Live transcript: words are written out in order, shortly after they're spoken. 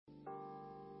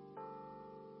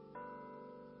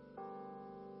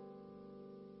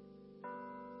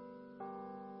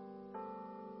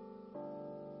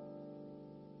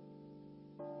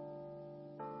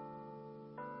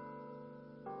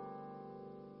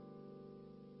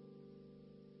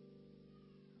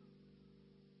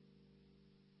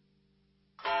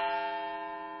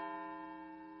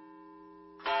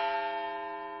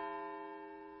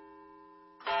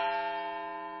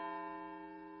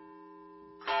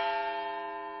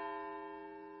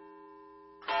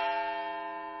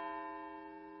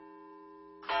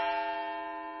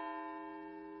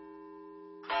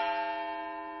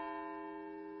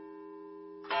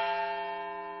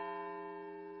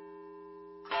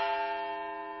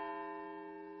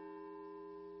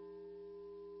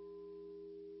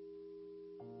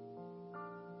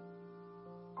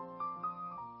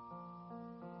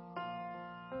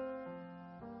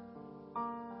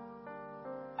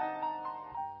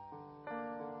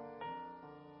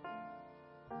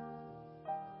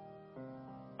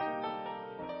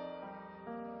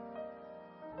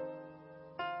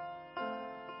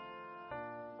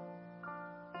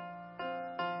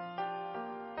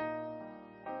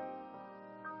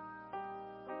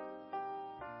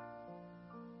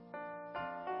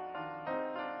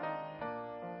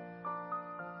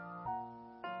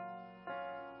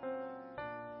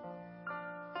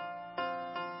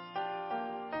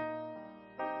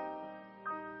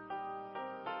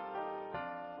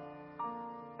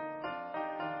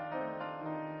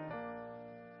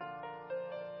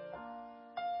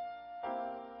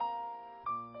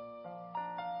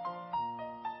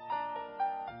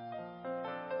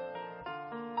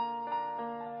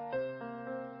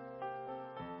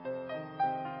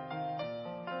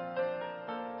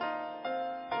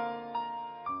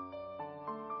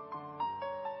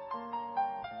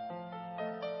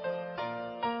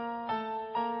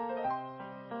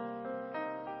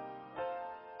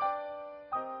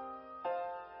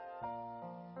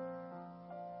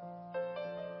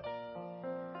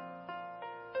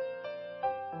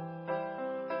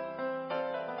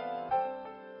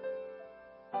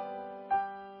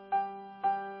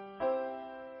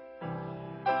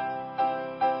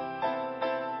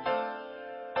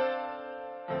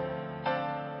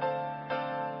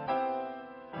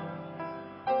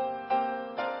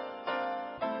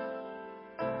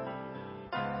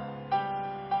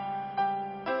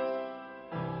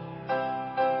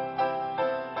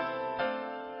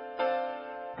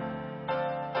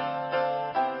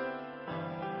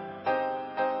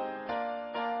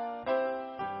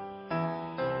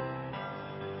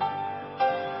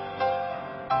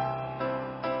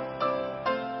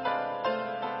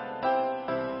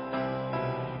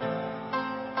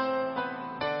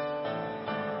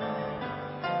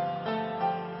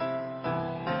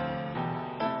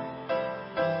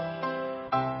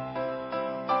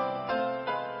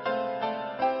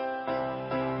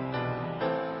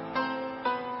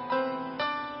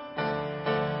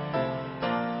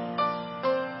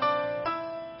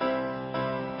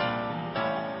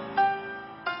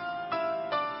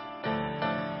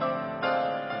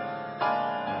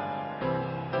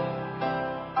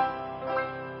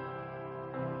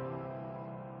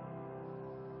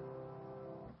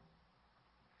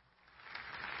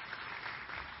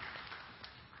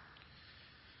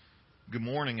Good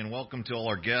morning and welcome to all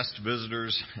our guests,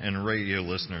 visitors, and radio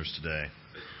listeners today.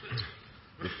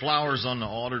 The flowers on the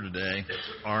altar today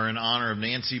are in honor of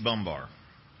Nancy Bumbar.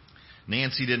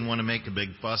 Nancy didn't want to make a big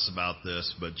fuss about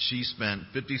this, but she spent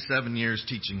 57 years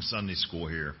teaching Sunday school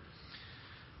here.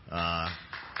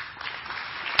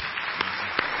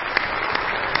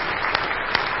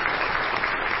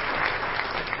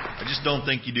 I just don't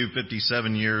think you do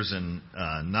 57 years and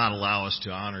not allow us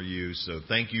to honor you. So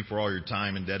thank you for all your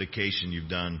time and dedication you've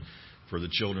done for the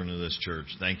children of this church.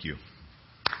 Thank you.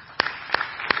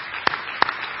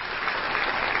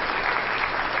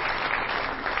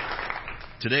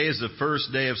 Today is the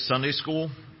first day of Sunday school,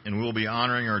 and we'll be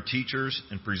honoring our teachers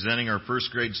and presenting our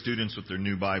first grade students with their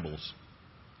new Bibles.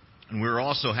 And we're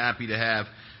also happy to have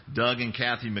Doug and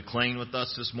Kathy McLean with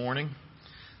us this morning.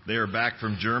 They are back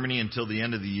from Germany until the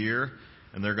end of the year,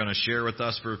 and they're going to share with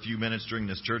us for a few minutes during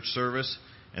this church service,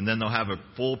 and then they'll have a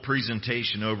full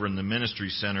presentation over in the ministry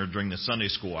center during the Sunday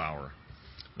school hour.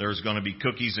 There's going to be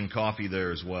cookies and coffee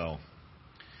there as well.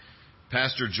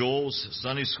 Pastor Joel's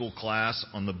Sunday school class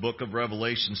on the book of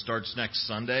Revelation starts next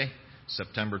Sunday,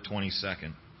 September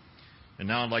 22nd. And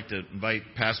now I'd like to invite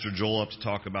Pastor Joel up to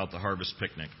talk about the Harvest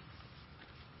Picnic.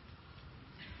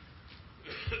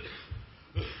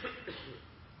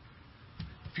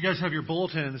 If you guys have your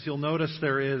bulletins, you'll notice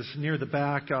there is near the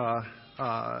back a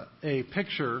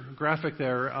picture, graphic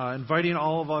there, inviting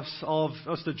all of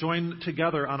us to join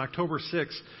together on October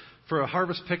 6th for a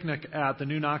harvest picnic at the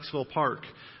new Knoxville Park.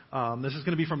 This is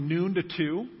going to be from noon to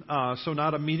 2, so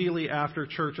not immediately after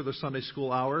church or the Sunday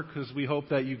school hour, because we hope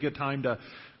that you get time to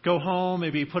go home,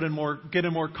 maybe get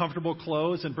in more comfortable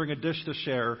clothes and bring a dish to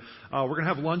share. We're going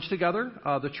to have lunch together.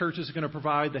 The church is going to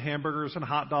provide the hamburgers and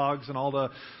hot dogs and all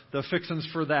the fixings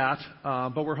for that.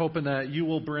 But we're hoping that you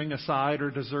will bring a side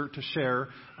or dessert to share,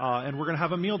 and we're going to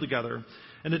have a meal together.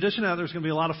 In addition to that, there's going to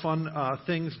be a lot of fun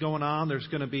things going on. There's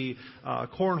going to be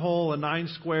cornhole and 9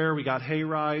 square. We got hay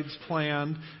rides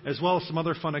planned, as well as some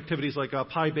other fun activities like a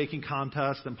pie baking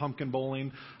contest and pumpkin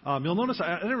bowling. You'll notice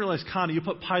I didn't realize, Connie, you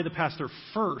put Pie the Pastor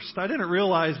first. I didn't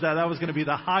realize that was going to be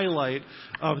the highlight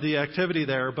of the activity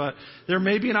there. But there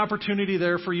may be an opportunity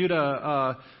there for you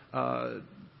to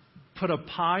put a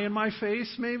pie in my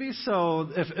face, maybe. So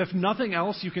if nothing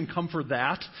else, you can come for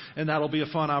that, and that'll be a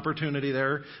fun opportunity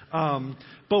there.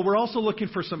 But we're also looking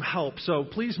for some help. So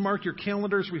please mark your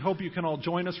calendars. We hope you can all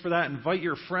join us for that. Invite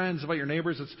your friends, invite your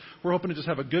neighbors. We're hoping to just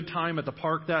have a good time at the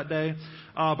park that day.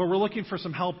 But we're looking for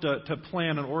some help to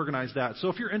plan and organize that. So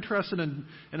if you're interested in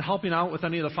helping out with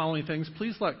any of the following things,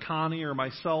 please let Connie or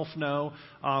myself know,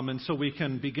 and so we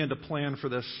can begin to plan for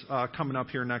this coming up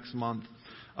here next month.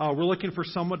 We're looking for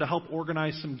someone to help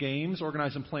organize and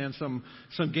plan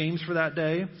some games for that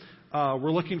day.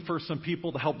 We're looking for some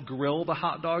people to help grill the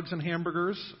hot dogs and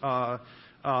hamburgers,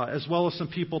 as well as some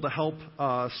people to help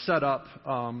set up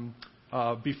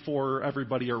before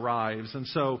everybody arrives. And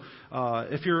so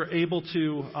if you're able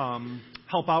to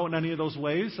help out in any of those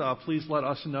ways, please let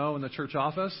us know in the church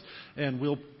office, and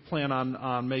we'll plan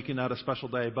on making that a special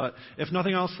day. But if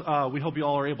nothing else, we hope you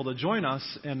all are able to join us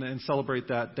and celebrate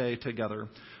that day together.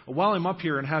 While I'm up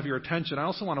here and have your attention, I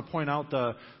also want to point out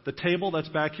the table that's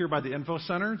back here by the info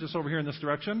center, just over here in this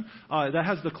direction. That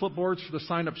has the clipboards for the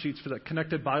sign-up sheets for the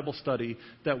Connected Bible Study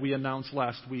that we announced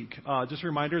last week. Just a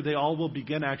reminder, they all will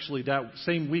begin actually that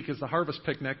same week as the Harvest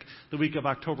Picnic, the week of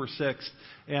October 6th.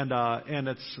 And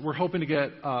we're hoping to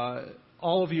get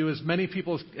all of you, as many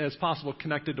people as possible,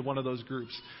 connected to one of those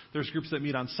groups. There's groups that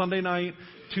meet on Sunday night,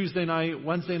 Tuesday night,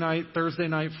 Wednesday night, Thursday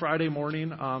night, Friday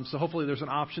morning. So hopefully there's an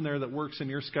option there that works in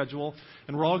your schedule.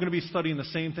 And we're all going to be studying the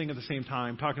same thing at the same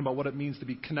time, talking about what it means to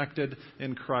be connected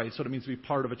in Christ, what it means to be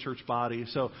part of a church body.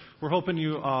 So we're hoping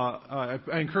I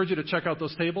encourage you to check out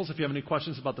those tables. If you have any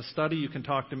questions about the study, you can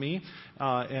talk to me.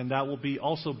 And that will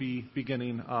also be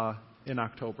beginning in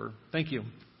October. Thank you.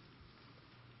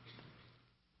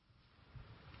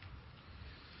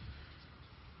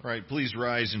 All right, please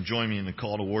rise and join me in the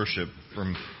call to worship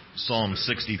from Psalm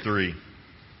 63.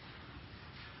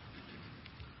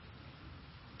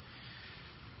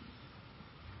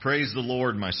 Praise the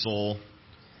Lord, my soul,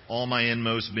 all my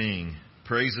inmost being.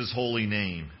 Praise His holy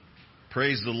name.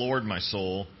 Praise the Lord, my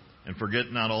soul, and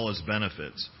forget not all His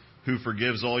benefits, who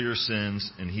forgives all your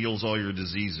sins and heals all your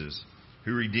diseases,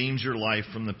 who redeems your life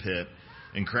from the pit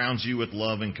and crowns you with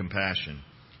love and compassion,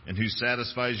 and who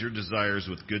satisfies your desires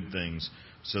with good things,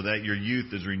 so that your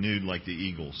youth is renewed like the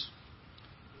eagles.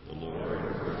 The Lord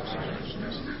works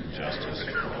righteousness and justice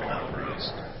for all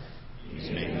oppressed. He's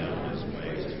made known His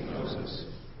ways to Moses,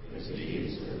 His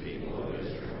deeds to the people of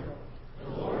Israel. The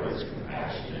Lord is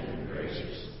compassionate and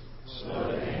gracious,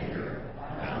 slow to anger,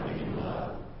 abounding in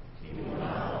love. He will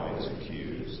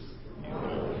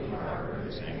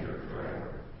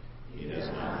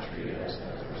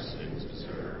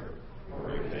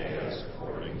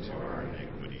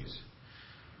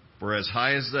as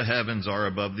high as the heavens are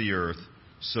above the earth,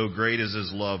 so great is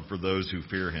his love for those who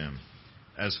fear him.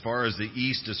 As far as the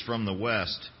east is from the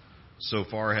west, so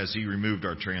far has he removed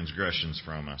our transgressions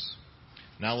from us.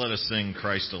 Now let us sing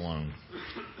Christ Alone.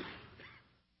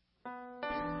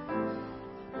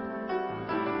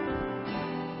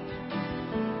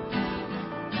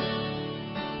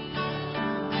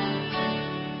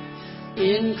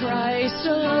 In Christ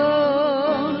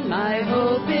alone my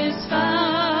hope is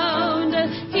found.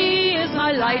 He is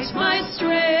my light, my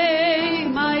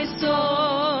strength, my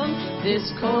song.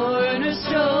 This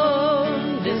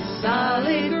cornerstone, this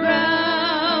solid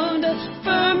ground,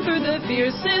 firm through the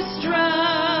fiercest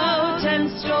drought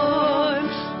and storm.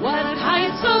 What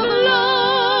heights of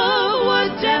love,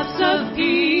 what depths of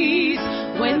peace,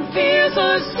 when fears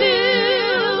are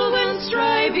still, when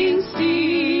striving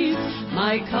cease.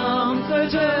 My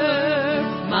comforter,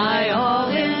 my all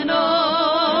in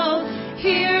all,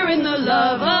 here in the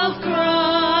love of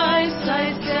Christ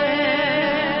I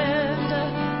stand.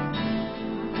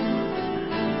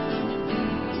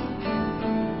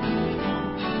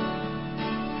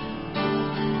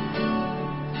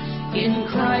 In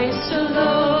Christ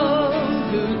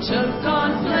alone, who took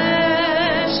on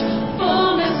flesh,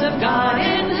 fullness of God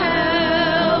in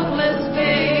helpless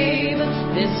babe,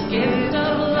 this gift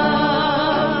of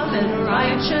love and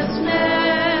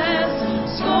righteousness,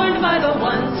 scorned by the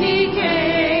ones he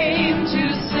came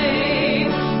to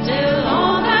save. Till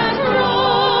on that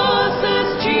cross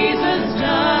as Jesus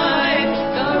died,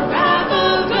 the wrath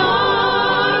of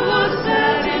God was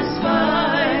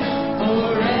satisfied.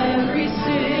 For every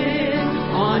sin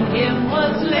on him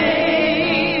was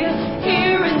laid.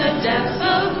 Here in the depths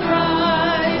of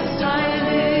Christ I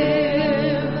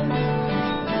live.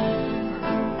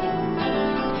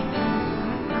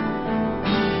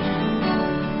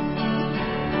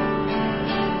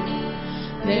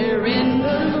 There in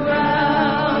the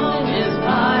ground his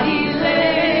body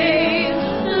lay,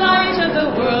 light of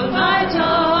the world by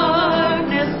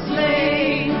darkness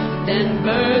slain, then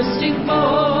bursting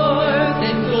forth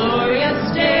in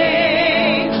glorious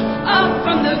day, up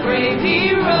from the grave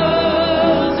he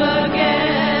rose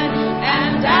again,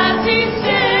 and as he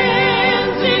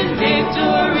stands in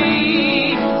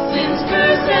victory, sin's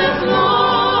curse has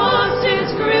lost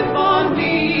its grip on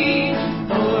me,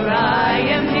 for I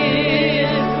am his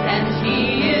and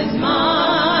he is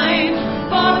mine,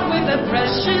 bought with the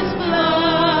precious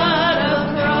blood of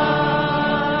Christ.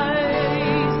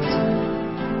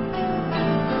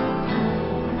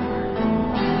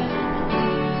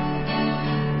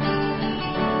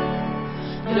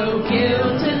 No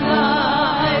guilt in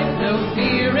life, no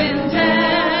fear in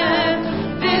death.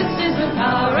 This is the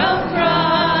power of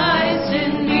Christ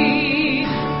in me.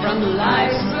 From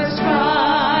life's first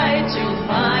cry to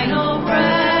final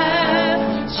breath,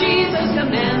 Jesus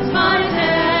commands my destiny.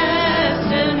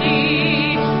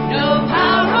 No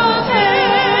power of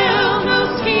hell,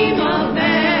 no scheme of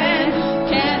man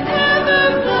can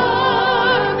ever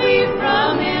pluck me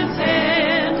from his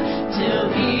hand till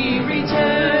he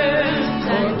returns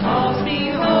and calls me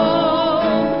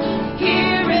home.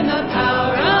 Here in the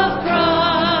power of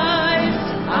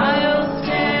Christ I'll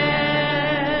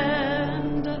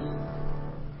stand.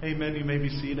 Amen. You may be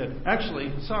seated.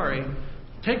 Actually, sorry.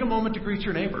 Take a moment to greet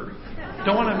your neighbor.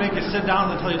 Don't want to make you sit down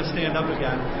and tell you to stand up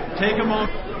again. Take a moment.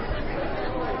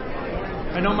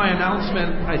 I know my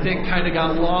announcement, I think, kind of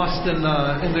got lost in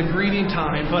the greeting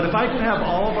time, but if I could have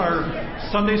all of our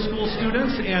Sunday school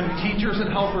students and teachers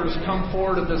and helpers come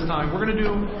forward at this time. We're going to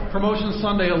do Promotion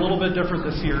Sunday a little bit different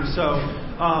this year. So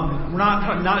we're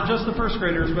not just the first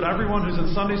graders, but everyone who's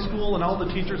in Sunday school and all the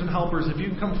teachers and helpers. If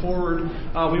you can come forward,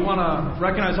 we want to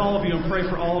recognize all of you and pray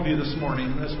for all of you this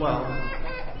morning as well.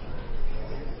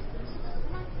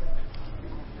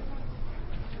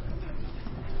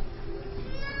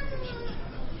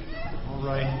 All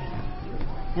right.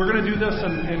 We're going to do this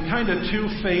in kind of two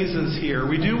phases here.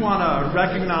 We do want to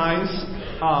recognize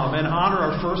and honor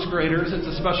our first graders. It's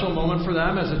a special moment for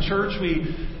them. As a church,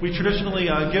 we traditionally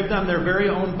give them their very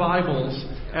own Bibles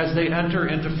as they enter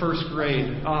into first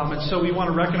grade. And so we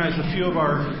want to recognize a few of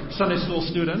our Sunday school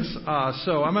students.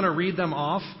 So I'm going to read them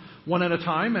off one at a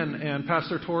time, and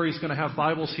Pastor Tori is going to have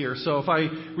Bibles here. So if I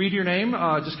read your name,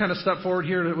 just kind of step forward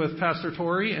here with Pastor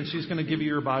Tori, and she's going to give you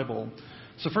your Bible.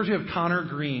 So first we have Connor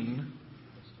Green.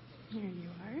 Here you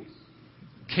are.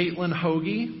 Caitlin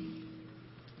Hoagie.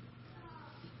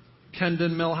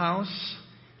 Kendon Millhouse.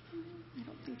 I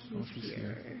don't think he's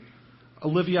here.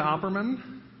 Olivia Opperman.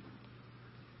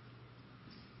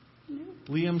 No.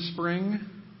 Liam Spring.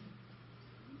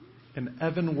 And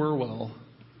Evan Werwell.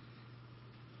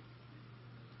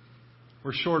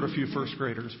 We're short a few first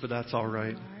graders, but that's all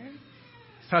right.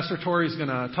 Pastor Tori is going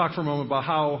to talk for a moment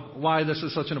about why this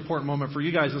is such an important moment for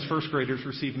you guys as first graders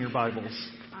receiving your Bibles.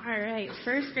 All right,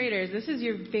 first graders, this is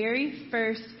your very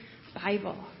first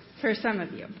Bible for some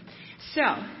of you. So,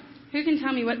 who can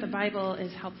tell me what the Bible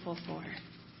is helpful for?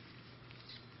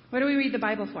 What do we read the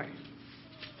Bible for?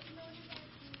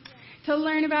 To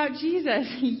learn about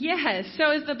Jesus. Yes.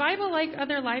 So is the Bible like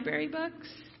other library books?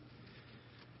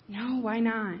 No, why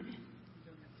not?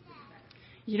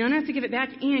 You don't have to give it back,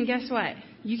 and guess what?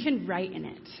 You can write in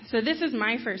it. So this is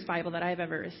my first Bible that I've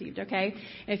ever received, okay?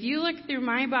 If you look through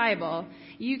my Bible,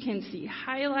 you can see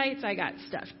highlights. I got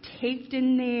stuff taped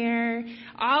in there,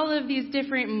 all of these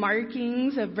different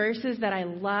markings of verses that I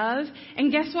love.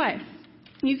 And guess what?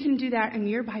 You can do that in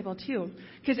your Bible too.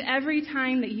 Because every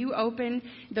time that you open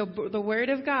the Word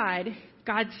of God,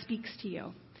 God speaks to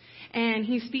you. And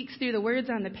He speaks through the words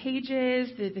on the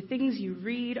pages, the things you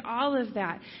read, all of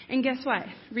that. And guess what?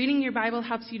 Reading your Bible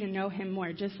helps you to know Him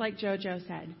more, just like JoJo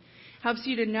said. Helps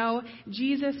you to know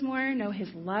Jesus more, know His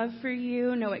love for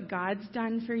you, know what God's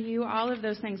done for you, all of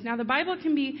those things. Now, the Bible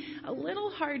can be a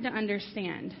little hard to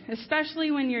understand,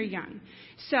 especially when you're young.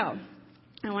 So,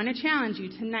 I want to challenge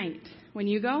you tonight. When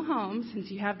you go home, since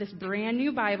you have this brand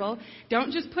new Bible,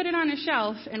 don't just put it on a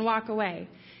shelf and walk away.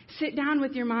 Sit down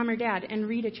with your mom or dad and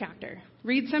read a chapter.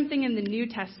 Read something in the New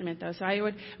Testament, though. So I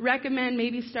would recommend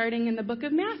maybe starting in the book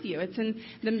of Matthew. It's in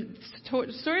the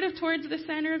sort of towards the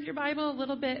center of your Bible a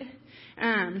little bit,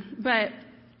 but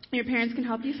your parents can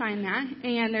help you find that.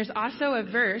 And there's also a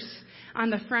verse on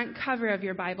the front cover of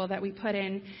your Bible that we put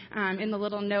in the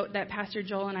little note that Pastor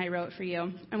Joel and I wrote for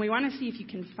you. And we want to see if you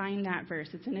can find that verse.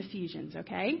 It's in Ephesians,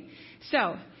 okay?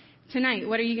 So tonight,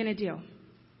 what are you going to do?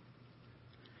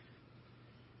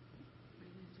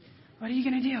 What are you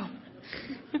going to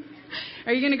do?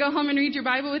 Are you going to go home and read your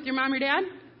Bible with your mom or dad?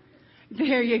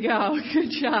 There you go.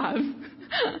 Good job.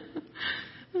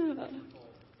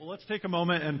 Well, let's take a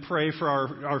moment and pray for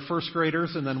our first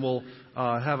graders, and then we'll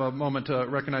have a moment to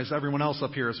recognize everyone else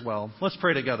up here as well. Let's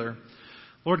pray together.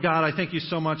 Lord God, I thank you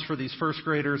so much for these first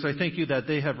graders. I thank you that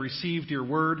they have received your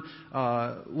word,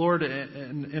 Lord,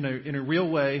 in a real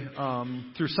way,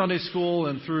 through Sunday school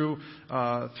and through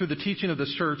the teaching of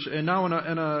this church, and now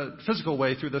in a physical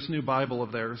way through this new Bible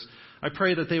of theirs. I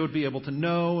pray that they would be able to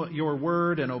know your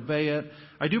word and obey it.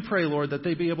 I do pray, Lord, that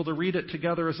they'd be able to read it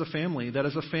together as a family, that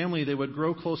as a family they would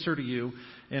grow closer to you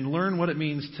and learn what it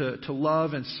means to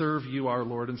love and serve you, our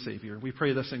Lord and Savior. We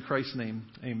pray this in Christ's name.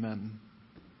 Amen.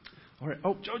 All right.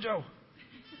 Oh, JoJo,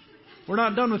 we're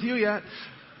not done with you yet.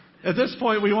 At this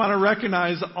point, we want to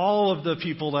recognize all of the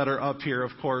people that are up here, of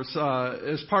course.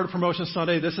 As part of Promotion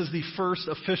Sunday, this is the first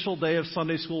official day of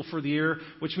Sunday school for the year,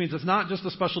 which means it's not just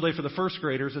a special day for the first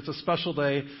graders, it's a special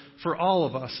day for all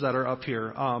of us that are up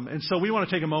here. And so we want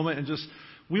to take a moment and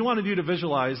we wanted you to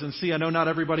visualize and see. I know not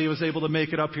everybody was able to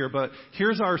make it up here, but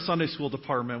here's our Sunday school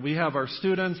department. We have our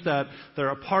students that are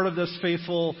a part of this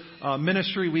faithful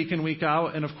ministry week in, week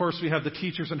out. And of course, we have the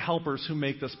teachers and helpers who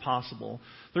make this possible.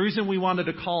 The reason we wanted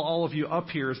to call all of you up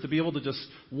here is to be able to just,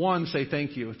 one, say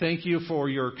thank you. Thank you for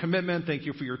your commitment. Thank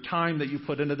you for your time that you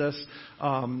put into this.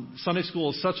 Sunday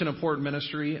school is such an important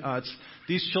ministry.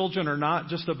 These children are not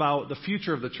just about the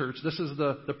future of the church. This is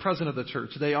the present of the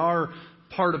church. They are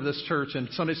part of this church, and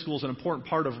Sunday school is an important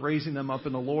part of raising them up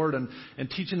in the Lord and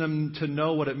teaching them to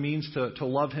know what it means to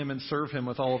love Him and serve Him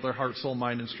with all of their heart, soul,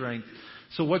 mind, and strength.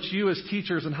 So what you as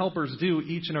teachers and helpers do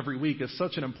each and every week is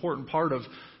such an important part of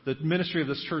the ministry of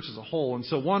this church as a whole. And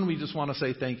so, one, we just want to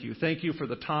say thank you. Thank you for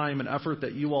the time and effort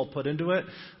that you all put into it,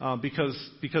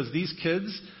 because these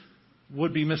kids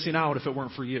would be missing out if it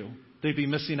weren't for you. They'd be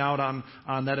missing out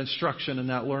on that instruction and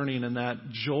that learning and that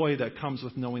joy that comes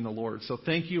with knowing the Lord. So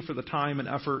thank you for the time and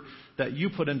effort that you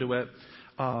put into it.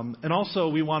 And also,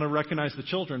 we want to recognize the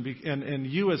children and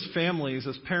you as families,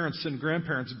 as parents and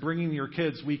grandparents, bringing your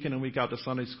kids week in and week out to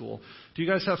Sunday school. Do you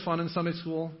guys have fun in Sunday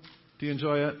school? Do you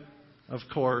enjoy it? Of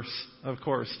course. Of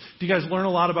course. Do you guys learn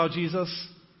a lot about Jesus?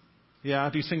 Yeah?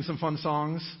 Do you sing some fun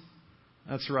songs?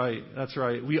 That's right. That's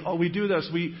right. We do this.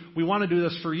 We want to do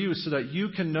this for you so that you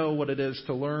can know what it is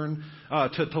to learn,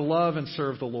 to love and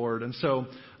serve the Lord. And so,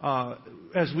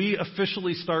 as we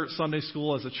officially start Sunday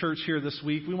school as a church here this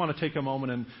week, we want to take a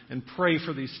moment and pray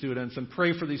for these students and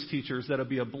pray for these teachers, that it'd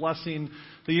be a blessing.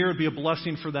 The year would be a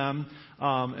blessing for them,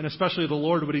 and especially the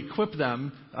Lord would equip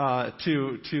them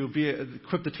to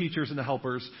equip the teachers and the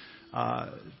helpers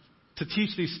to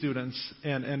teach these students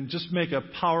and just make a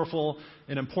powerful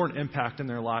and important impact in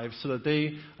their lives so that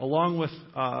they, along with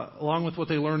what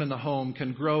they learn in the home,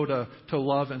 can grow to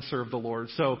love and serve the Lord.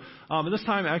 So at this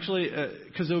time, actually,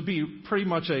 because it would be pretty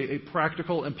much a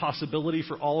practical impossibility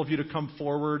for all of you to come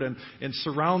forward and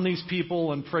surround these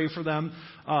people and pray for them,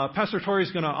 Pastor Tori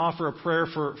is going to offer a prayer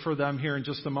for them here in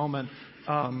just a moment.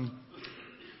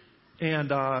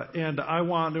 And I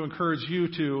want to encourage you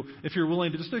to, if you're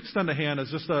willing, to just extend a hand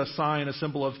as just a sign, a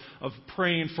symbol of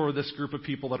praying for this group of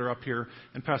people that are up here.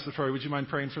 And Pastor Troy, would you mind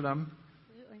praying for them?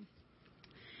 Absolutely.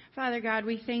 Father God,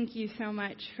 we thank you so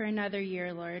much for another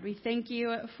year, Lord. We thank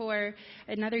you for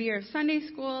another year of Sunday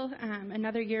school,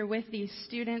 another year with these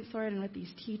students, Lord, and with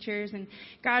these teachers. And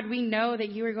God, we know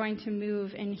that you are going to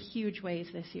move in huge ways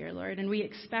this year, Lord. And we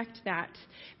expect that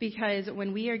because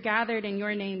when we are gathered in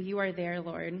your name, you are there,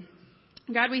 Lord.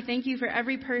 God, we thank you for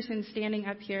every person standing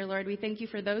up here, Lord. We thank you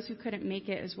for those who couldn't make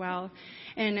it as well,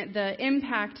 and the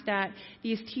impact that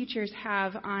these teachers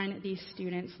have on these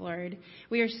students, Lord.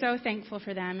 We are so thankful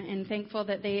for them and thankful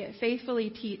that they faithfully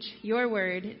teach your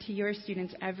word to your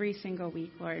students every single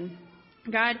week, Lord.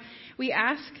 God, we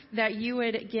ask that you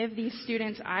would give these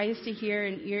students eyes to hear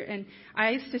and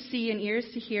eyes to see and ears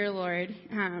to hear, Lord.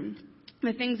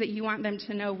 The things that you want them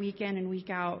to know week in and week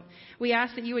out. We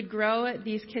ask that you would grow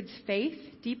these kids' faith,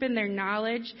 deepen their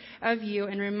knowledge of you,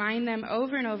 and remind them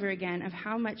over and over again of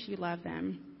how much you love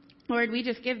them. Lord, we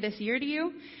just give this year to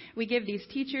you. We give these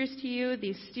teachers to you,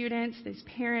 these students, these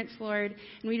parents, Lord,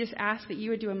 and we just ask that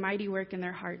you would do a mighty work in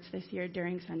their hearts this year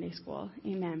during Sunday school.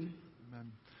 Amen.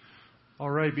 Amen. All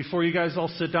right, before you guys all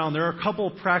sit down, there are a couple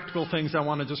of practical things I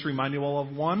want to just remind you all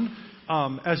of. One,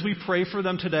 as we pray for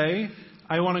them today,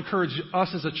 I want to encourage us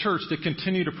as a church to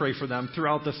continue to pray for them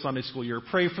throughout this Sunday school year.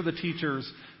 Pray for the teachers,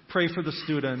 pray for the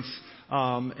students,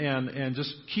 and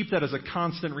just keep that as a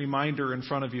constant reminder in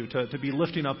front of you to be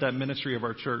lifting up that ministry of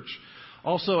our church.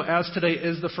 Also, as today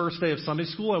is the first day of Sunday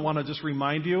school, I want to just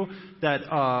remind you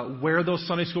that where those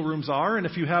Sunday school rooms are, and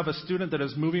if you have a student that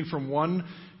is moving from one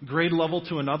grade level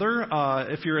to another,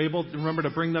 if you're able, remember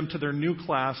to bring them to their new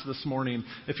class this morning.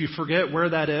 If you forget where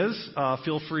that is,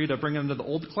 feel free to bring them to the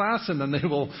old class, and then they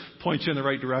will point you in the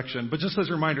right direction. But just as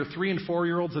a reminder, 3 and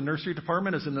 4-year-olds, the nursery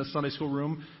department is in the Sunday school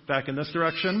room back in this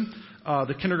direction.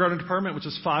 The kindergarten department, which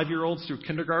is 5-year-olds through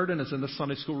kindergarten, is in the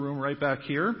Sunday school room right back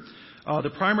here.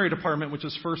 The primary department, which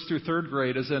is 1st through 3rd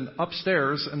grade, is in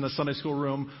upstairs in the Sunday school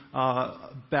room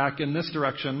back in this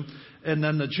direction. And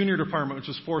then the junior department, which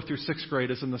is 4th through 6th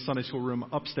grade, is in the Sunday school room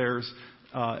upstairs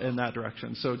in that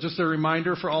direction. So just a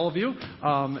reminder for all of you,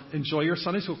 enjoy your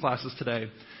Sunday school classes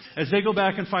today. As they go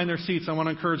back and find their seats, I want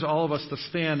to encourage all of us to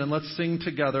stand and let's sing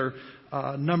together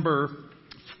number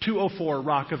 204,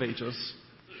 Rock of Ages.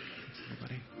 Thanks,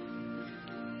 everybody.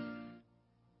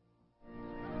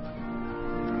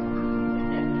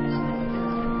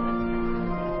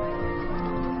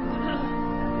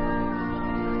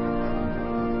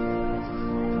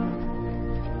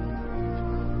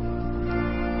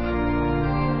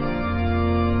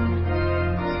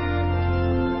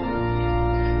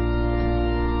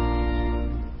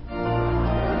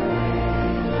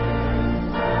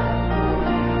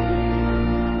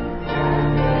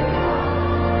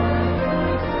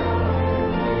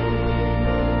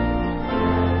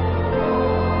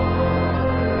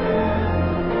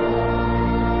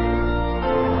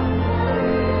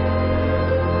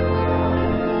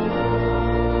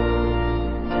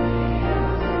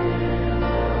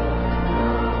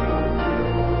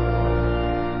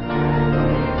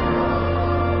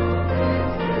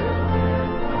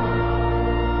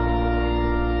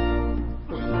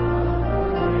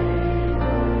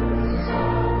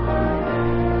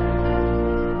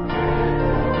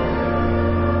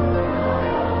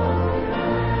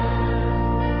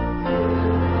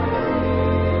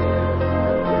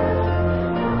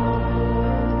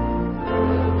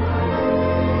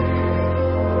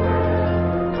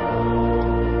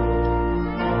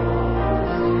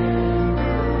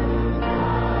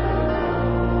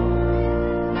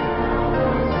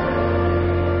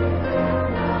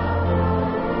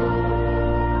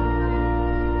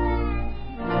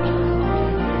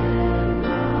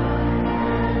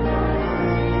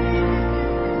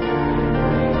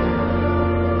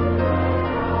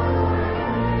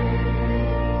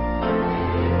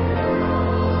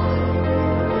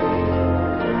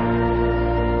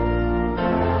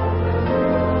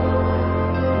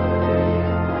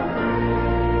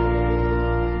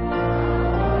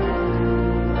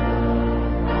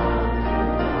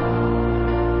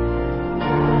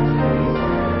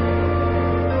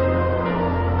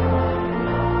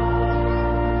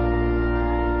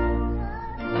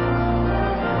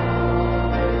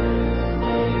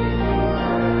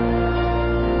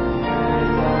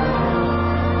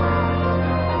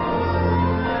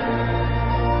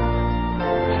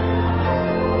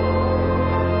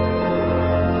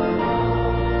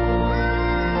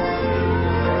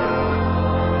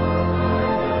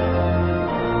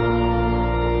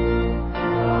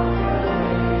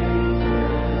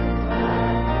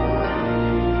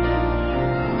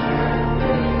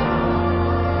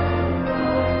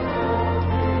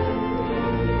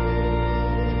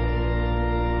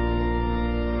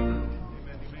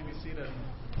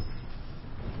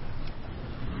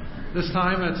 This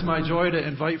time, it's my joy to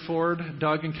invite forward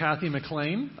Doug and Kathy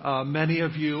McLean. Many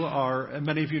of you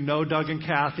know Doug and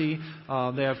Kathy.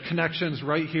 They have connections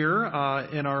right here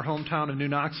in our hometown of New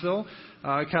Knoxville.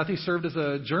 Kathy served as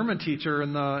a German teacher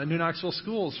in the New Knoxville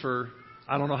schools for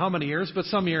I don't know how many years, but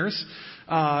some years.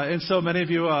 And so many of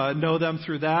you know them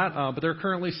through that, but they're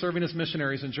currently serving as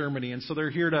missionaries in Germany. And so they're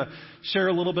here to share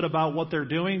a little bit about what they're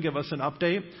doing, give us an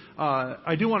update.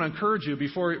 I do want to encourage you,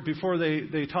 before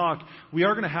they talk, we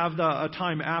are going to have a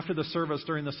time after the service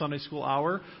during the Sunday school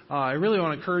hour. I really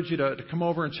want to encourage you to come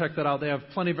over and check that out. They have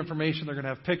plenty of information. They're going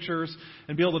to have pictures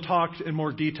and be able to talk in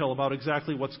more detail about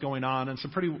exactly what's going on and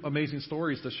some pretty amazing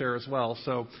stories to share as well.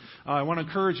 So I want to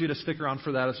encourage you to stick around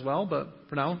for that as well. But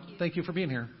for now, thank you for being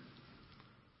here.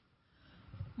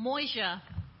 Moisha.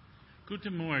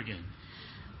 Guten Morgen.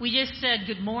 We just said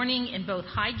good morning in both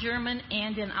High German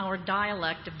and in our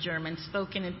dialect of German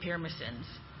spoken in Pirmasens.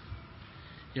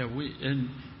 Yeah, and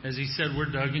as he said, we're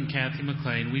Doug and Kathy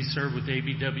McLean. We serve with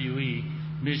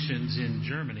ABWE missions in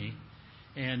Germany.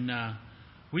 And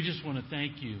we just want to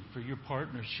thank you for your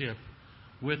partnership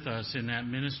with us in that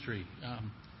ministry.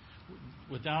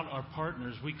 Without our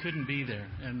partners, we couldn't be there.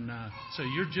 And so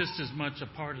you're just as much a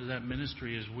part of that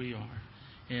ministry as we are.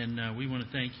 And we want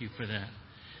to thank you for that.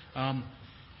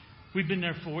 We've been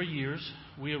there 4 years.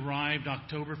 We arrived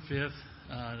October 5th,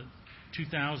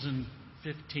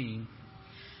 2015.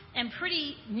 And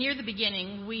pretty near the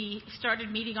beginning, we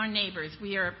started meeting our neighbors.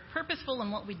 We are purposeful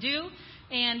in what we do,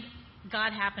 and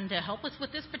God happened to help us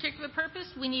with this particular purpose.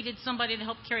 We needed somebody to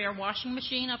help carry our washing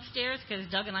machine upstairs because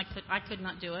Doug and I could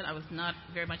not do it. I was not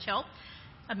very much help.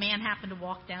 A man happened to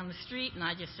walk down the street, and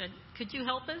I just said, could you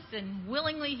help us? And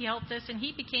willingly he helped us, and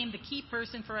he became the key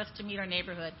person for us to meet our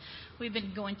neighborhood. We've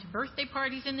been going to birthday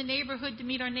parties in the neighborhood to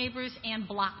meet our neighbors and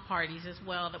block parties as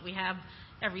well that we have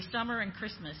every summer and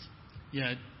Christmas.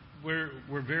 Yeah, we're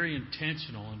very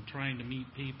intentional in trying to meet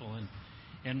people,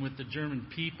 and with the German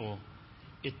people,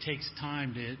 it takes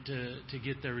time to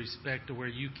get their respect to where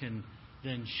you can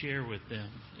then share with them.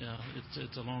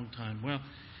 It's a long time. Well,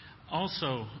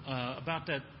 also, about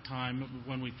that time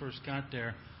when we first got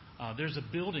there, there's a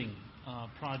building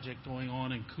project going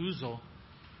on in Kuzel,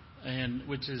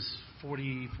 which is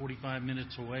 45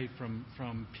 minutes away from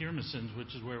Pirmasens,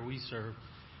 which is where we serve.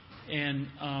 And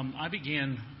I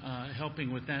began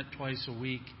helping with that twice a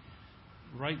week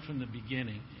right from the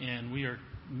beginning, and we are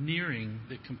nearing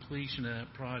the completion of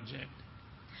that project.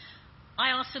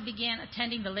 I also began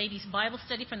attending the ladies' Bible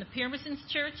study from the Pirmasens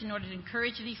Church in order to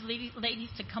encourage these ladies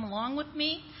to come along with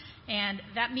me, and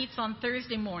that meets on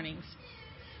Thursday mornings.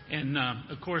 And,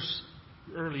 of course,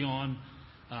 early on,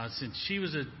 since she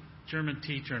was a German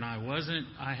teacher and I wasn't,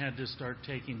 I had to start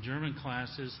taking German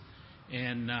classes,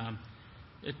 and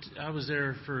I was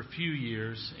there for a few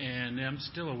years, and I'm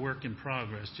still a work in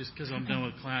progress. Just because I'm done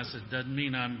with classes doesn't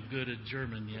mean I'm good at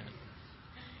German yet.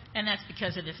 And that's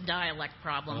because of this dialect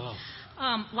problem.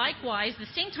 Oh. Likewise, the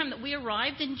same time that we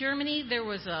arrived in Germany, there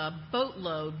was a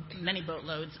many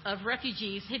boatloads of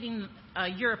refugees hitting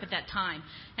Europe at that time.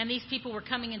 And these people were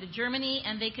coming into Germany,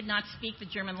 and they could not speak the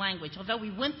German language. Although we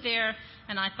went there,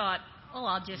 and I thought,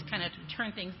 I'll just kind of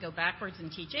turn things, go backwards, and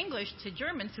teach English to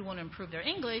Germans who want to improve their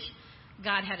English.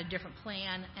 God had a different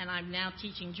plan, and I'm now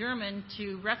teaching German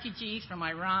to refugees from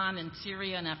Iran and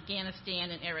Syria and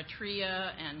Afghanistan and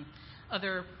Eritrea and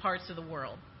other parts of the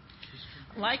world.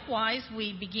 Likewise,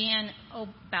 we began,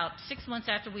 about 6 months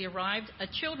after we arrived, a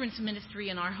children's ministry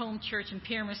in our home church in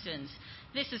Pirmasens.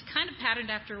 This is kind of patterned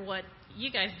after what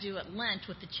you guys do at Lent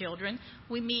with the children.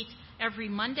 We meet every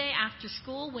Monday after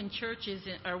school when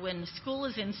when school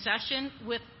is in session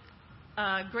with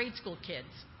grade school kids.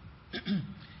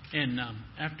 And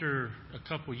after a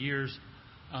couple years,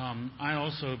 I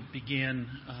also began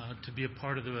to be a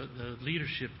part of the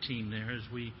leadership team there as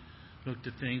we looked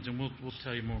at things, and we'll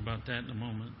tell you more about that in a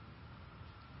moment.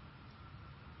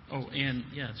 Oh, and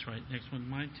yeah, that's right. Next one,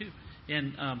 mine too.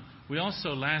 And we also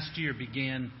last year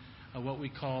began what we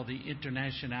call the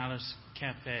Internationalis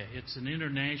Cafe. It's an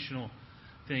international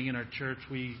thing in our church.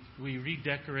 We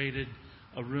redecorated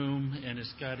a room, and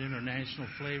it's got international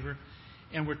flavor.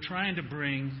 And we're trying to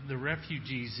bring the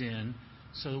refugees in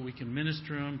so that we can minister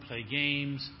to them, play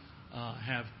games,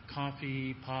 have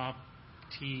coffee, pop,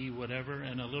 tea, whatever,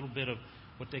 and a little bit of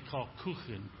what they call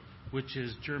Kuchen, which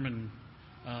is German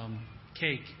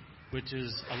cake, which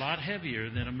is a lot heavier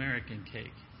than American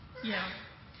cake. Yeah.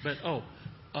 But,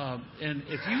 and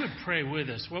if you would pray with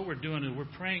us, what we're doing is we're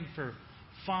praying for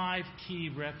 5 key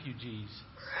refugees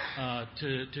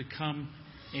to come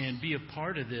and be a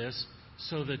part of this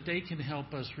so that they can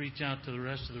help us reach out to the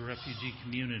rest of the refugee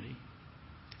community.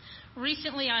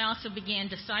 Recently, I also began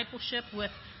discipleship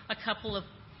with a couple of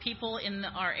people in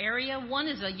our area. One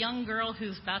is a young girl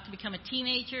who's about to become a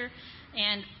teenager,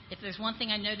 and if there's one thing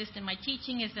I noticed in my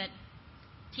teaching is that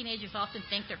teenagers often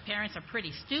think their parents are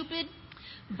pretty stupid,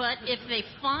 but if they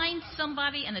find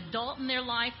somebody, an adult in their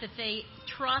life that they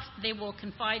trust, they will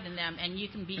confide in them, and you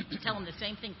can tell them the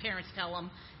same thing parents tell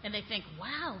them, and they think,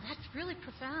 wow, that's really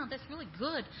profound, that's really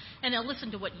good, and they'll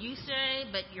listen to what you say,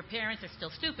 but your parents are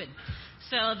still stupid.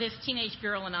 So this teenage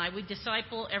girl and I, we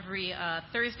disciple every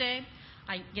Thursday.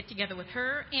 I get together with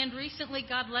her, and recently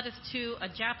God led us to a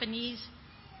Japanese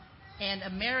and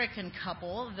American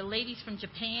couple. The lady's from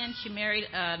Japan. She married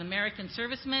an American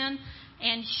serviceman,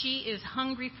 and she is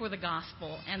hungry for the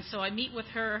gospel. And so I meet with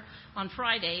her on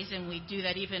Fridays, and we do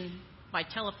that even by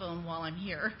telephone while I'm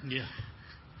here. Yeah.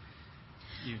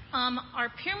 Our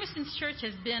Pyramusons Church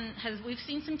we've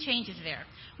seen some changes there.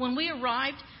 When we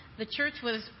arrived, the church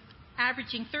was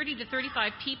averaging 30 to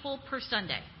 35 people per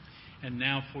Sunday. And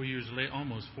now,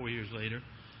 almost 4 years later,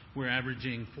 we're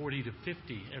averaging 40 to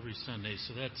 50 every Sunday.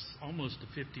 So that's almost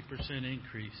a 50%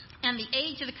 increase. And the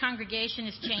age of the congregation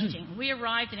is changing. We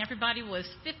arrived and everybody was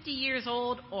 50 years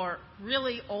old or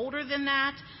really older than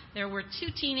that. There were 2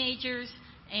 teenagers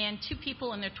and 2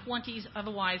 people in their 20s.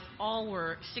 Otherwise, all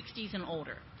were 60s and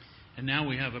older. And now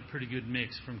we have a pretty good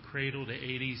mix from cradle to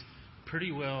 80s,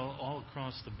 pretty well all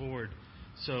across the board.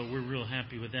 So we're real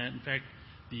happy with that. In fact,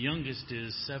 the youngest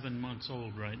is 7 months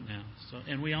old right now.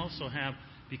 And we also have,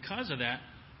 because of that,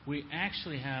 we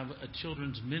actually have a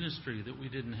children's ministry that we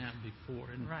didn't have before.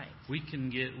 And right. We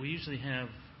usually have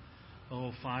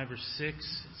 5 or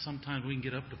 6. Sometimes we can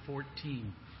get up to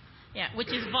 14. Yeah, which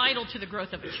is vital to the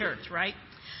growth of a church, right?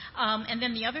 And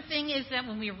then the other thing is that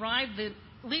when we arrived, the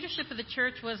leadership of the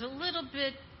church was a little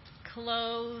bit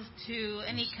closed to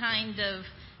any kind of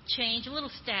change, a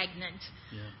little stagnant.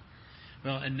 Yeah.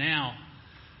 Well, and now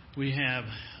we have,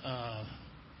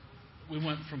 we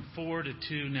went from 4 to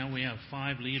 2, now we have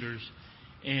 5 leaders,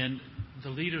 and the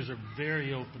leaders are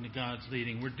very open to God's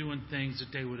leading. We're doing things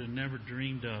that they would have never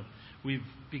dreamed of. We've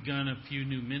begun a few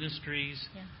new ministries.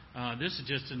 Yeah. This is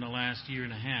just in the last year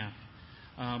and a half.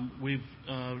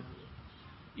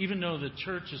 Even though the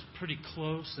church is pretty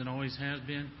close and always has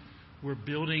been, we're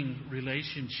building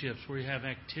relationships where we have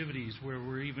activities where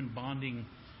we're even bonding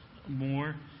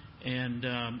more. And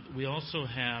we also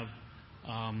have,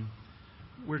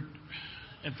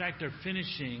 they're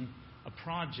finishing a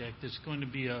project that's going to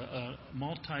be a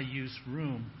multi-use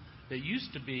room that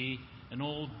used to be an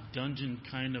old dungeon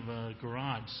kind of a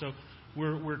garage. So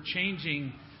we're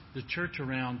changing the church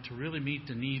around to really meet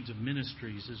the needs of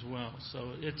ministries as well.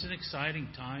 So it's an exciting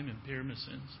time in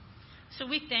Pyramusons. So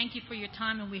we thank you for your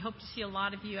time, and we hope to see a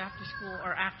lot of you after school.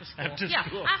 After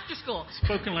school.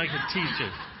 Spoken like a teacher.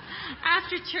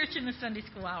 After church in the Sunday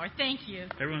school hour. Thank you.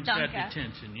 Everyone's got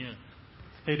detention, yeah.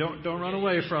 Hey, don't run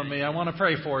away from me. I want to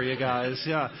pray for you guys.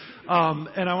 Yeah.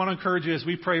 And I want to encourage you as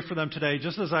we pray for them today,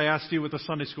 just as I asked you with the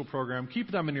Sunday school program,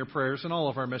 keep them in your prayers and all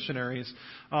of our missionaries.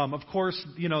 Of course,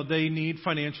 they need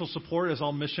financial support, as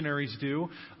all missionaries do.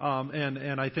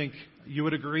 And I think you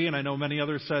would agree, and I know many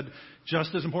others said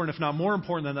just as important, if not more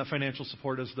important than that financial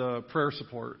support, is the prayer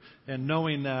support. And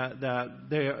knowing that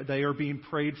they are being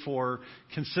prayed for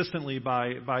consistently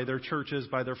by their churches,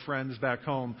 by their friends back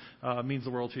home, means the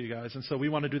world to you guys. And so we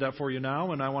want to do that for you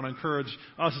now, and I want to encourage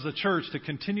us as a church to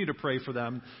continue to pray for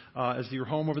them as you're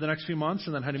home over the next few months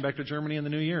and then heading back to Germany in the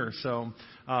new year. So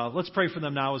let's pray for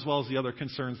them now, as well as the other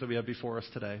concerns that we have before us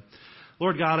today.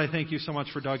 Lord God, I thank you so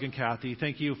much for Doug and Kathy.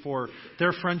 Thank you for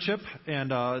their friendship and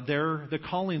the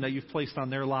calling that you've placed on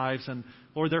their lives, and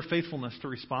Lord, their faithfulness to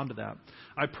respond to that.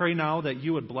 I pray now that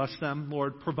you would bless them,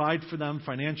 Lord, provide for them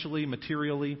financially,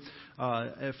 materially,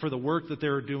 for the work that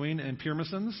they're doing in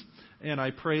Pyramusons. And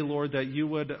I pray, Lord, that you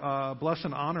would bless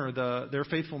and honor their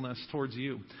faithfulness towards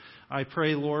you. I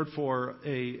pray, Lord, for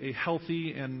a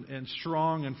healthy and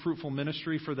strong and fruitful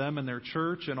ministry for them and their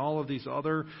church and all of these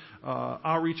other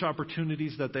outreach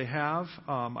opportunities that they have.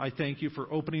 I thank you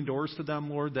for opening doors to them,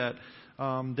 Lord, that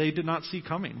they did not see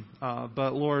coming.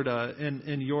 But, Lord,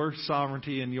 in your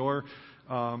sovereignty and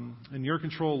in your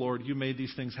control, Lord, you made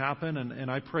these things happen.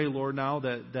 And I pray, Lord, now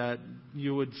that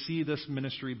you would see this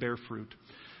ministry bear fruit.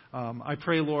 I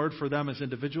pray, Lord, for them as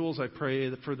individuals. I pray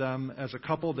for them as a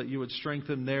couple that you would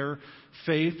strengthen their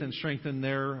faith and strengthen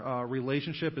their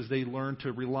relationship as they learn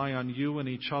to rely on you and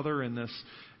each other in this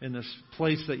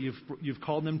place that you've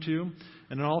called them to.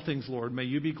 And in all things, Lord, may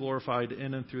you be glorified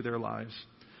in and through their lives.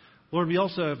 Lord, we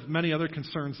also have many other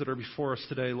concerns that are before us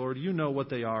today. Lord, you know what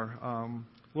they are.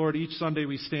 Lord, each Sunday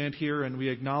we stand here and we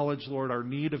acknowledge, Lord, our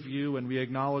need of you, and we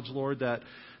acknowledge, Lord, that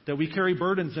that we carry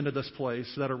burdens into this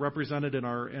place that are represented in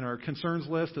our concerns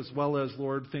list, as well as,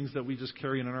 Lord, things that we just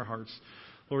carry in our hearts.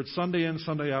 Lord, Sunday in,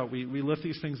 Sunday out, we lift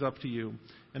these things up to you.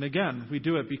 And again, we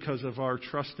do it because of our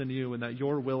trust in you and that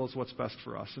your will is what's best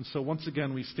for us. And so once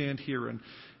again, we stand here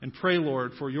and pray,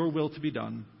 Lord, for your will to be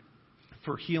done,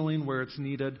 for healing where it's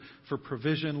needed, for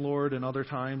provision, Lord, in other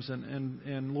times,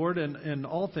 and Lord, in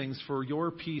all things, for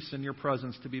your peace and your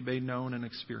presence to be made known and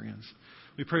experienced.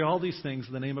 We pray all these things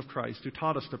in the name of Christ, who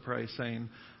taught us to pray, saying,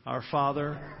 Our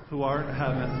Father, who art in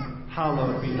heaven,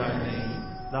 hallowed be thy name.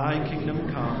 Thy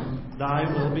kingdom come, thy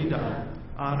will be done,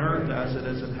 on earth as it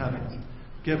is in heaven.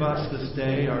 Give us this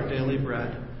day our daily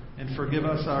bread, and forgive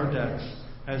us our debts,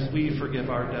 as we forgive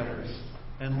our debtors.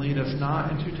 And lead us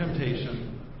not into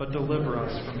temptation, but deliver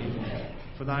us from evil.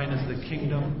 For thine is the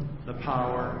kingdom, the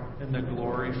power, and the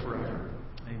glory forever.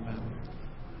 Amen.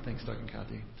 Thanks, Doug and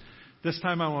Kathy. This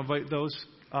time I want to invite those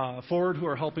forward who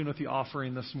are helping with the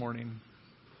offering this morning.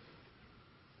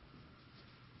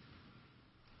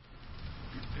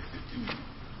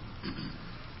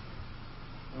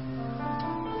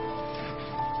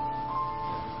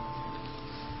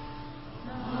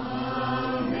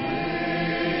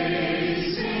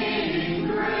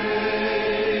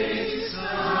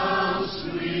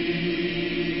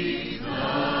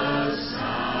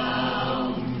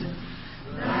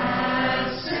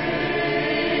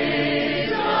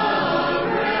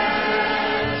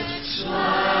 So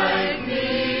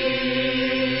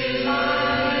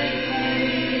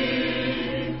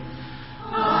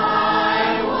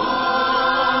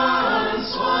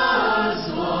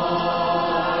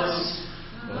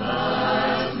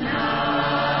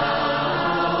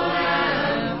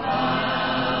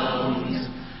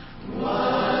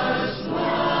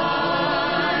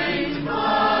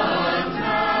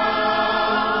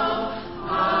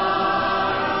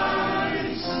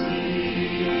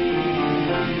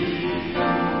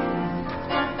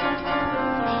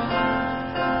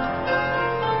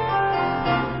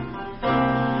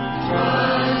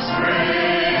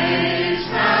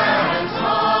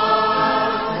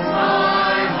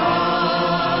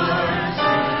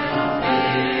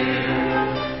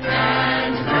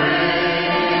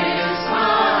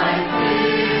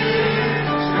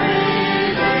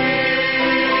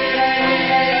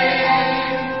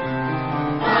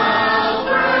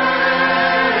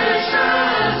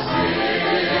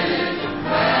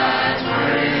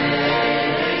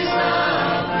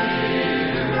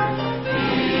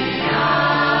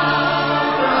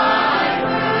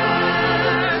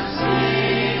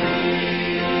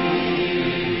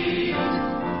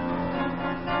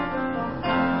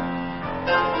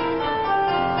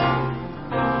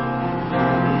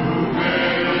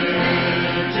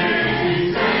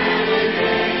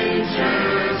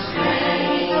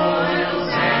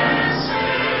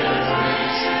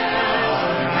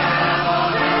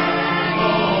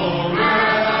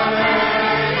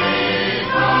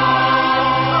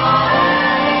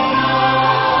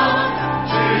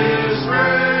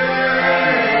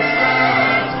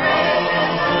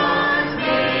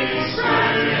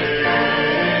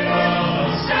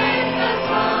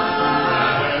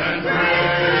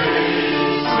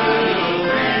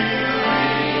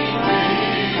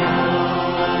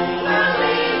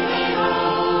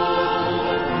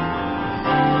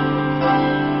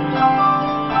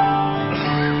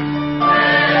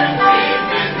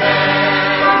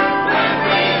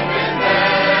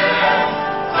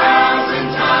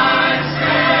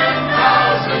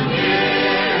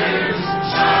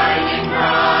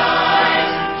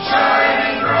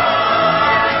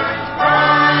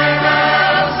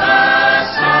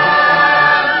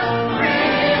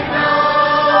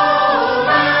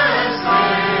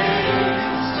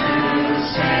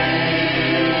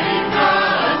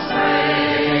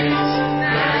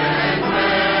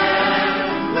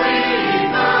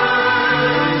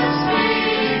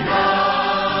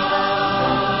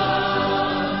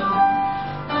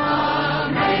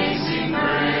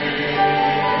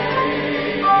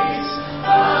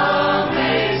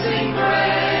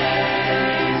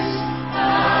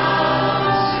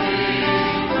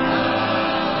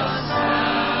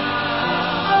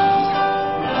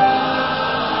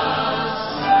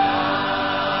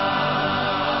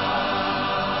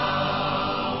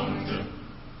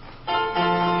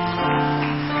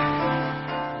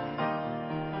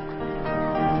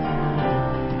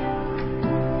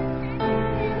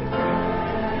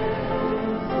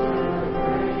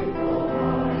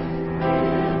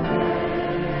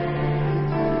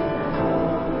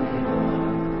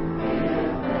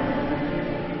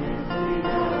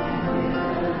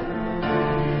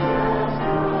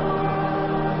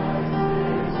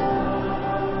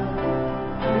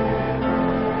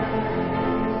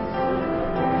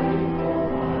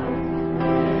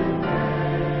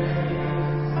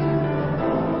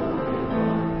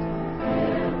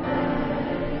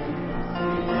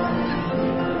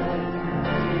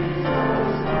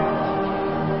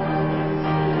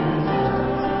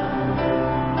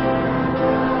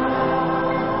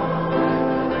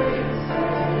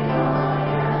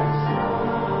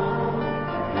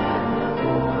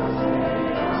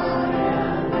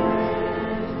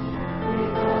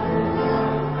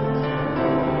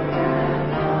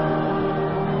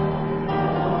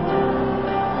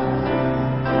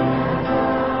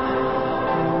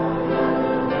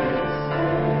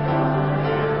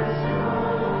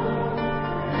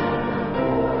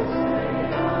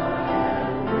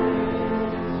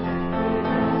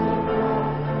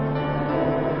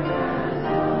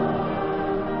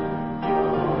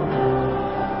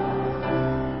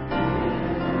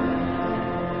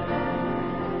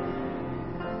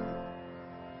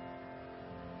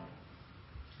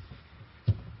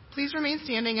Please remain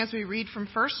standing as we read from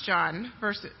 1 John,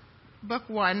 book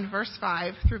 1, verse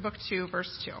 5 through book 2,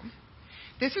 verse 2.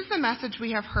 This is the message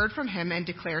we have heard from him and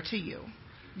declare to you.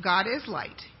 God is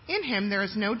light. In him there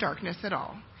is no darkness at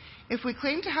all. If we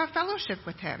claim to have fellowship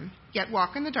with him, yet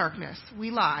walk in the darkness, we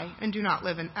lie and do not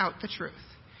live out the truth.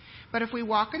 But if we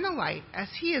walk in the light, as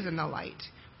he is in the light,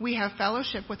 we have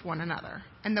fellowship with one another,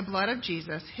 and the blood of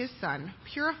Jesus, his Son,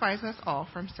 purifies us all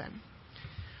from sin.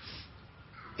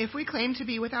 If we claim to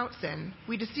be without sin,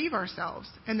 we deceive ourselves,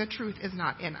 and the truth is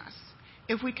not in us.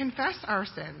 If we confess our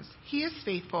sins, he is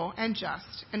faithful and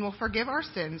just, and will forgive our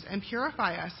sins and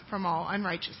purify us from all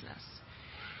unrighteousness.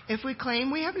 If we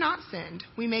claim we have not sinned,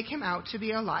 we make him out to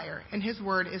be a liar, and his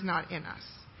word is not in us.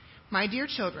 My dear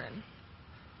children,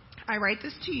 I write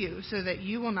this to you so that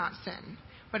you will not sin.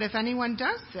 But if anyone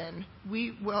does sin,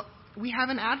 we have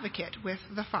an advocate with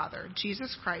the Father,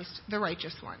 Jesus Christ, the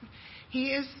righteous one.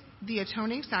 He is the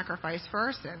atoning sacrifice for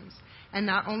our sins, and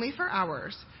not only for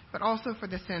ours, but also for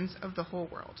the sins of the whole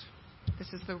world.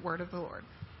 This is the word of the Lord.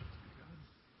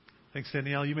 Thanks,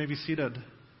 Danielle. You may be seated.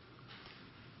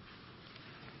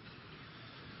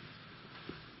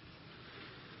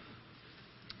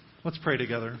 Let's pray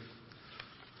together.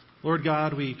 Lord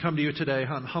God, we come to you today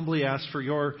and humbly ask for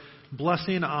your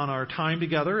blessing on our time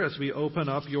together as we open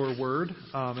up your word,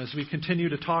 as we continue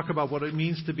to talk about what it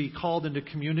means to be called into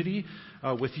community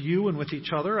with you and with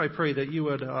each other. I pray that you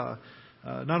would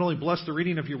not only bless the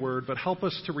reading of your word, but help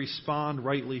us to respond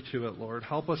rightly to it, Lord.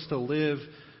 Help us to live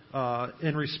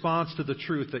in response to the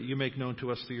truth that you make known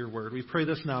to us through your word. We pray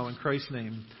this now in Christ's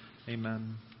name.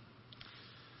 Amen.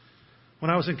 When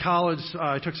I was in college,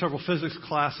 I took several physics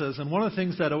classes, and one of the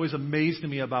things that always amazed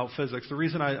me about physics, the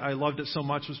reason I loved it so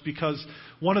much was because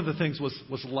one of the things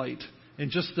was light,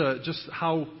 and just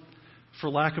how, for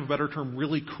lack of a better term,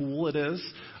 really cool it is.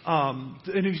 And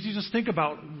if you just think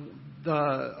about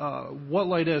what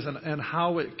light is and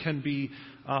how it can be,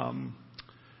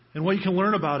 and what you can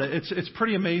learn about it, it's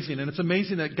pretty amazing. And it's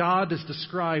amazing that God is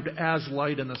described as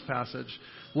light in this passage.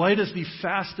 Light is the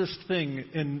fastest thing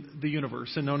in the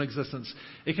universe, in known existence.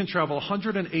 It can travel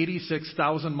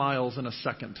 186,000 miles in a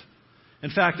second.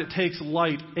 In fact, it takes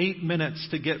light 8 minutes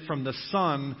to get from the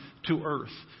sun to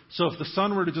Earth. So if the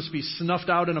sun were to just be snuffed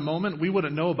out in a moment, we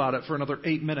wouldn't know about it for another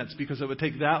 8 minutes because it would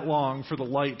take that long for the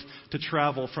light to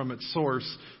travel from its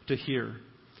source to here.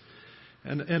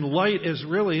 And light is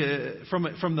really, from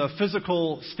the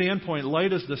physical standpoint,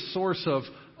 light is the source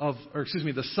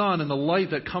the sun, and the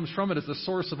light that comes from it is the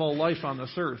source of all life on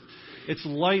this earth. It's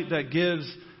light that gives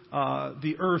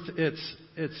the earth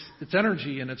its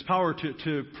energy and its power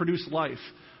to produce life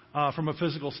from a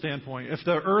physical standpoint. If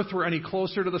the earth were any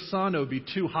closer to the sun, it would be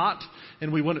too hot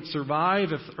and we wouldn't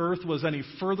survive. If the earth was any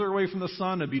further away from the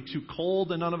sun, it would be too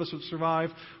cold and none of us would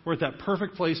survive. We're at that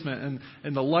perfect placement,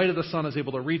 and the light of the sun is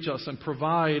able to reach us and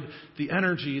provide the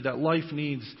energy that life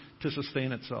needs to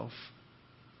sustain itself.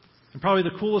 And probably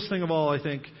the coolest thing of all, I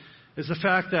think, is the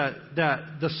fact that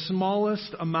the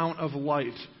smallest amount of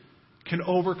light can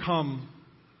overcome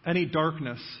any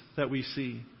darkness that we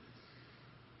see.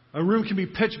 A room can be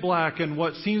pitch black and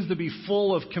what seems to be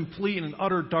full of complete and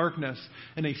utter darkness,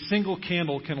 and a single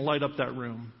candle can light up that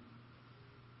room.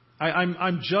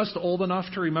 I'm just old enough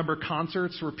to remember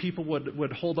concerts where people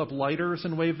would hold up lighters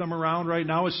and wave them around. Right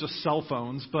now it's just cell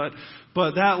phones, but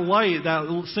that light,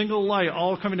 that single light,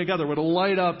 all coming together would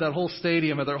light up that whole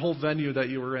stadium or that whole venue that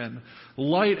you were in.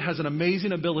 Light has an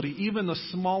amazing ability, even the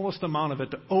smallest amount of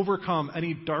it, to overcome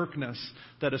any darkness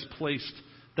that it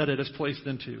is placed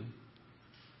into.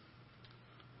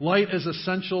 Light is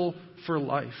essential for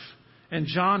life. And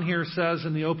John here says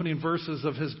in the opening verses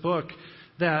of his book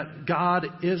that God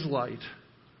is light.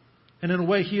 And in a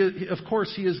way, of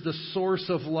course, he is the source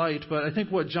of light. But I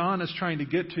think what John is trying to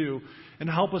get to and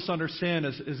help us understand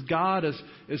is God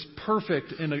is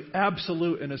perfect in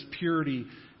absolute in his purity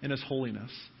and his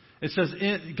holiness. It says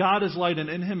God is light and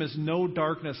in him is no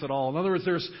darkness at all. In other words,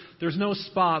 there's no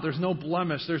spot, there's no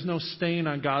blemish, there's no stain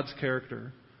on God's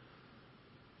character.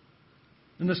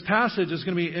 And this passage is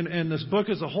going to be, and this book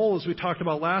as a whole, as we talked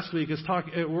about last week,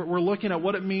 we're looking at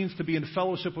what it means to be in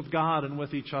fellowship with God and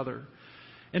with each other.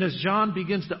 And as John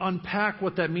begins to unpack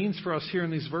what that means for us here in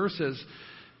these verses,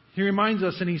 he reminds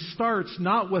us, and he starts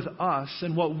not with us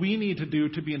and what we need to do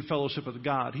to be in fellowship with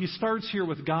God. He starts here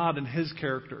with God and his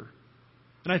character.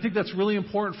 And I think that's really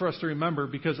important for us to remember,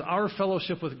 because our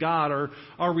fellowship with God,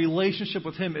 our relationship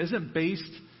with him, isn't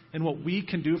based in what we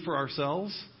can do for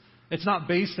ourselves. It's not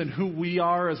based in who we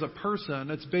are as a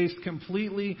person. It's based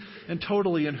completely and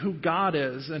totally in who God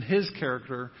is and his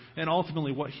character and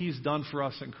ultimately what he's done for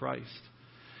us in Christ.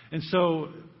 And so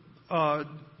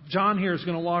John here is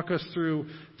going to walk us through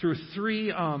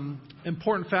three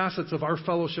important facets of our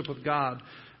fellowship with God.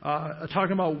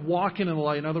 Talking about walking in the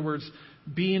light. In other words,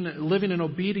 living in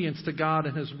obedience to God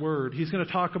and His Word. He's going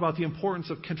to talk about the importance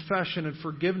of confession and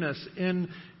forgiveness in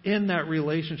that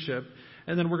relationship.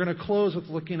 And then we're going to close with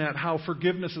looking at how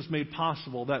forgiveness is made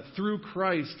possible. That through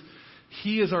Christ,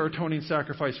 He is our atoning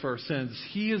sacrifice for our sins.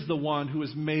 He is the one who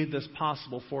has made this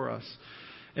possible for us.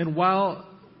 And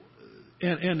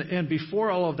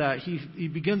before all of that, he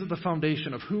begins at the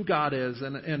foundation of who God is,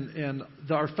 and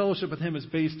our fellowship with Him is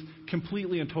based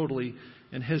completely and totally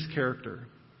in His character.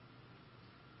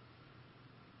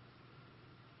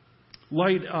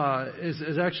 Light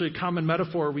is actually a common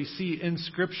metaphor we see in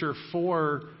Scripture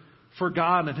for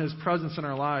God and His presence in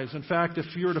our lives. In fact, if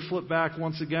you were to flip back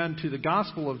once again to the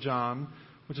Gospel of John,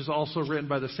 which is also written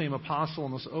by the same apostle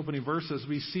in those opening verses,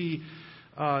 we see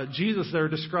Jesus there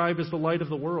described as the light of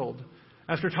the world.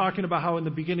 After talking about how in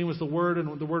the beginning was the Word,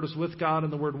 and the Word was with God,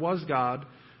 and the Word was God,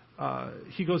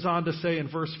 he goes on to say in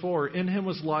verse 4, "In Him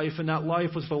was life, and that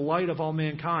life was the light of all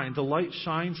mankind. The light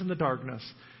shines in the darkness,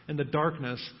 and the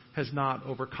darkness has not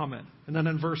overcome it." And then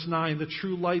in verse 9, "The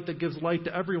true light that gives light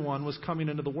to everyone was coming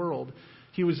into the world.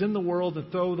 He was in the world, and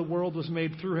though the world was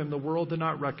made through Him, the world did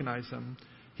not recognize Him.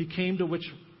 He came to which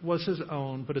was His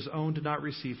own, but His own did not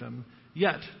receive Him.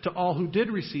 Yet, to all who did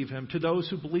receive Him, to those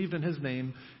who believed in His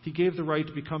name, He gave the right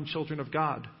to become children of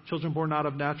God, children born not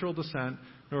of natural descent,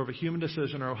 nor of a human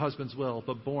decision or a husband's will,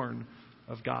 but born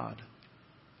of God."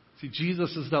 See,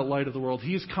 Jesus is that light of the world.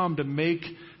 He's come to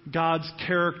make God's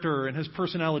character and His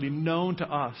personality known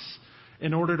to us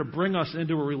in order to bring us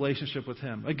into a relationship with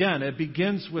Him. Again, it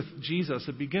begins with Jesus.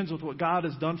 It begins with what God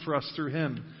has done for us through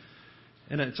Him.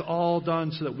 And it's all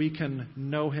done so that we can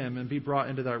know Him and be brought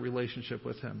into that relationship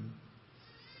with Him.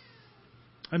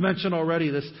 I mentioned already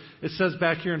this. It says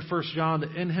back here in 1 John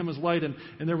that in Him was light, and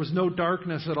there was no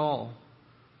darkness at all.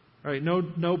 Right? No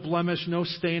blemish, no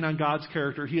stain on God's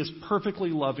character. He is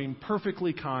perfectly loving,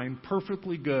 perfectly kind,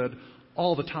 perfectly good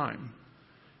all the time.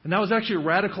 And that was actually a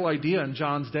radical idea in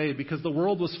John's day, because the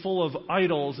world was full of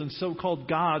idols and so-called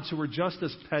gods who were just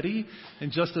as petty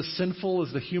and just as sinful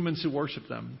as the humans who worshiped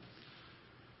them.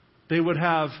 They would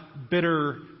have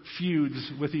bitter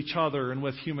feuds with each other and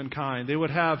with humankind. They would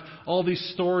have all these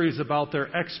stories about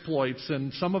their exploits,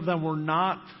 and some of them were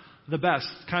not the best,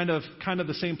 kind of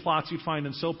the same plots you'd find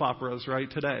in soap operas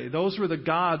right today. Those were the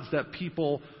gods that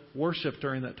people worshiped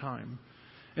during that time.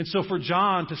 And so for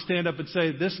John to stand up and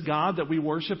say, this God that we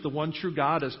worship, the one true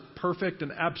God, is perfect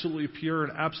and absolutely pure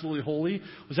and absolutely holy,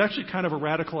 was actually kind of a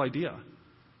radical idea.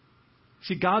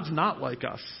 See, God's not like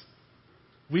us.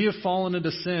 We have fallen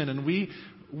into sin, and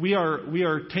we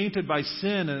are tainted by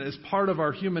sin, and as part of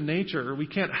our human nature, we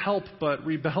can't help but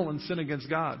rebel and sin against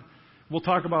God. We'll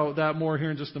talk about that more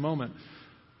here in just a moment.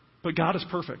 But God is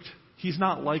perfect. He's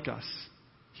not like us.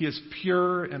 He is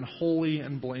pure and holy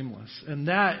and blameless. And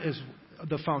that is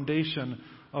the foundation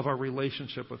of our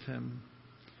relationship with Him.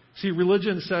 See,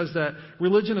 religion says that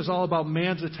religion is all about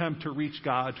man's attempt to reach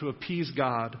God, to appease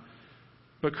God.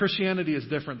 But Christianity is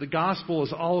different. The gospel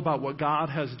is all about what God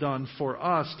has done for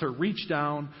us to reach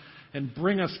down and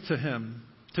bring us to Him,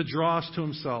 to draw us to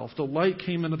Himself. The light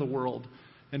came into the world,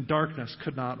 and darkness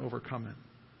could not overcome it.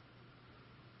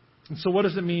 And so what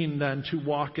does it mean then to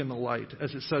walk in the light,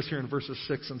 as it says here in verses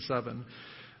 6 and 7?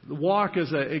 The walk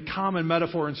is a common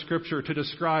metaphor in Scripture to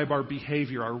describe our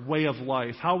behavior, our way of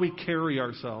life, how we carry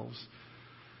ourselves.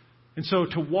 And so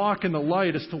to walk in the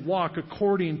light is to walk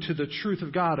according to the truth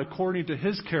of God, according to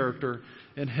His character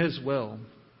and His will.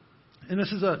 And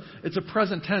it's a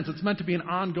present tense. It's meant to be an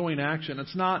ongoing action.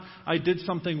 It's not, I did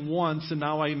something once and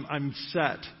now I'm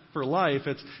set for life.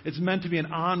 It's meant to be an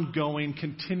ongoing,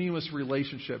 continuous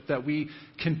relationship that we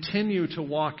continue to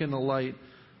walk in the light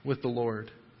with the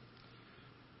Lord.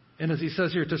 And as he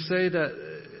says here, to say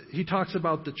that he talks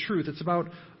about the truth, it's about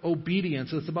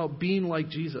obedience. It's about being like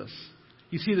Jesus.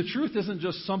 You see, the truth isn't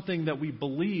just something that we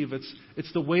believe.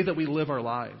 It's the way that we live our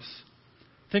lives.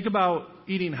 Think about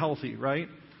eating healthy, right?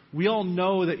 We all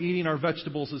know that eating our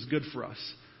vegetables is good for us.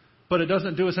 But it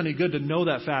doesn't do us any good to know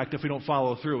that fact if we don't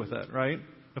follow through with it, right?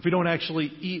 If we don't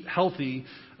actually eat healthy,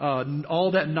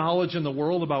 all that knowledge in the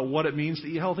world about what it means to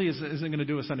eat healthy isn't going to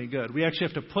do us any good. We actually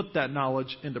have to put that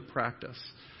knowledge into practice.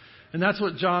 And that's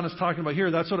what John is talking about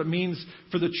here. That's what it means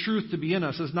for the truth to be in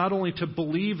us, is not only to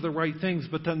believe the right things,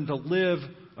 but then to live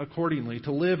accordingly,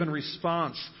 to live in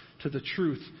response to the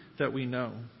truth that we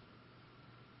know.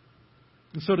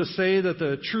 And so to say that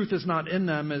the truth is not in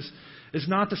them is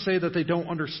not to say that they don't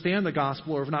understand the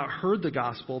gospel or have not heard the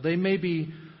gospel. They may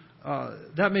be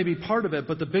that may be part of it,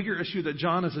 but the bigger issue that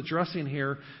John is addressing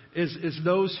here is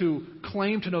those who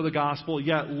claim to know the gospel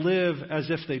yet live as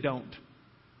if they don't.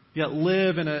 Yet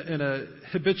live in a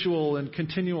habitual and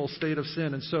continual state of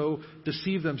sin, and so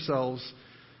deceive themselves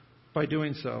by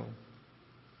doing so.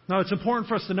 Now, it's important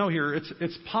for us to know here,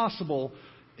 it's possible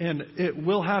and it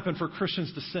will happen for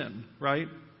Christians to sin, right?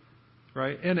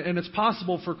 Right? And it's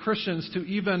possible for Christians to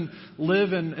even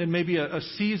live in maybe a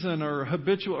season or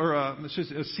habitual or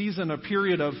a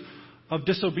period of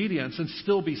disobedience and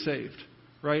still be saved,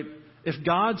 right? If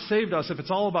God saved us, if it's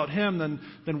all about Him,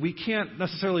 then we can't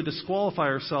necessarily disqualify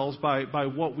ourselves by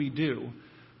what we do.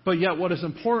 But yet what is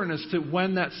important is to,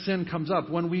 when that sin comes up,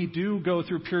 when we do go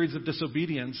through periods of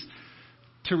disobedience,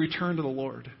 to return to the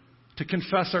Lord, to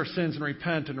confess our sins and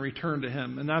repent and return to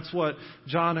Him. And that's what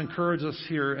John encourages us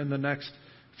here in the next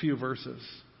few verses.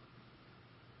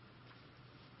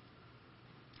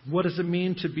 What does it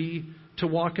mean to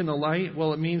walk in the light?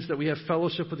 Well, it means that we have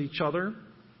fellowship with each other.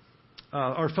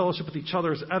 Our fellowship with each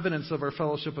other is evidence of our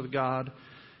fellowship with God.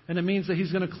 And it means that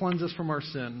He's going to cleanse us from our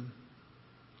sin.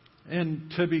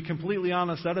 And to be completely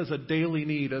honest, that is a daily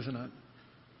need, isn't it?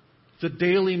 It's a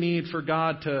daily need for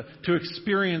God to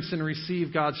experience and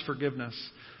receive God's forgiveness.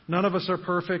 None of us are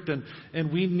perfect,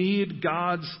 and we need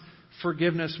God's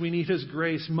forgiveness. We need His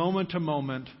grace moment to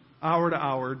moment, hour to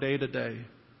hour, day to day.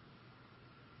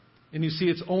 And you see,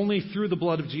 it's only through the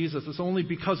blood of Jesus. It's only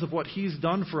because of what He's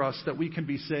done for us that we can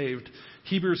be saved.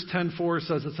 Hebrews 10:4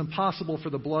 says it's impossible for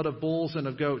the blood of bulls and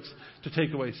of goats to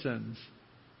take away sins.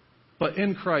 But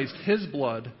in Christ, His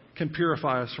blood can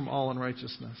purify us from all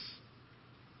unrighteousness.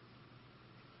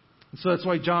 And so that's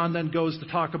why John then goes to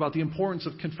talk about the importance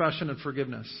of confession and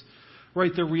forgiveness.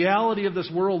 Right? The reality of this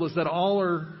world is that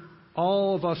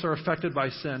all of us are affected by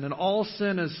sin, and all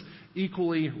sin is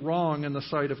equally wrong in the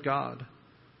sight of God.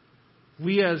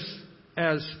 We as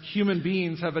human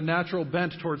beings have a natural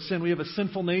bent towards sin. We have a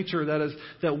sinful nature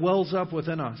that wells up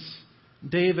within us.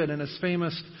 David, in his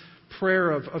famous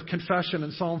prayer of confession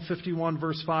in Psalm 51,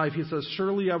 verse 5, he says,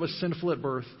 "Surely I was sinful at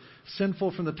birth,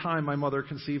 sinful from the time my mother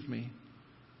conceived me."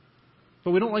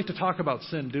 But we don't like to talk about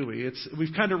sin, do we?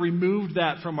 We've kind of removed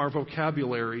that from our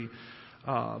vocabulary.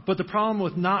 But the problem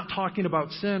with not talking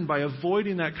about sin by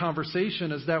avoiding that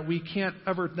conversation is that we can't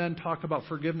ever then talk about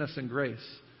forgiveness and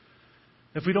grace.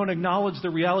 If we don't acknowledge the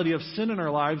reality of sin in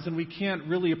our lives, then we can't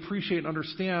really appreciate and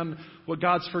understand what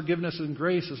God's forgiveness and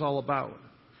grace is all about.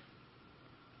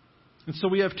 And so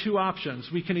we have two options.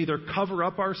 We can either cover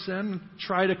up our sin,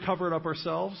 try to cover it up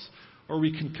ourselves, or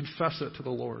we can confess it to the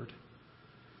Lord.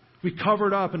 We cover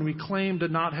it up and we claim to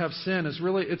not have sin.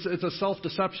 It's a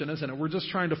self-deception, isn't it? We're just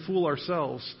trying to fool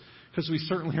ourselves because we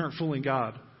certainly aren't fooling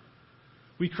God.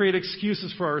 We create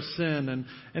excuses for our sin,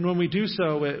 and when we do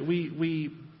so,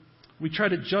 we try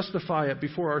to justify it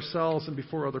before ourselves and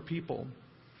before other people.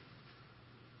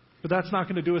 But that's not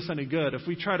going to do us any good. If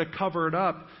we try to cover it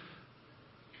up,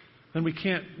 then we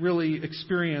can't really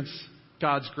experience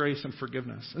God's grace and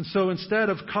forgiveness. And so instead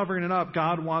of covering it up,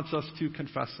 God wants us to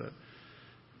confess it.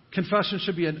 Confession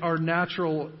should be our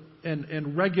natural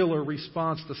and regular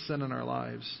response to sin in our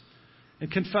lives.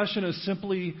 And confession is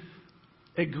simply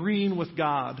agreeing with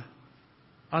God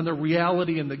on the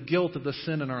reality and the guilt of the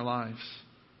sin in our lives.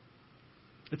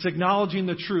 It's acknowledging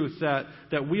the truth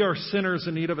that we are sinners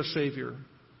in need of a Savior,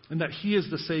 and that He is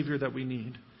the Savior that we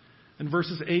need. And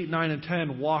verses 8, 9, and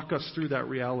 10 walk us through that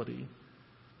reality.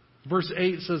 Verse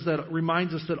 8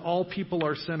 reminds us that all people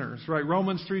are sinners, right?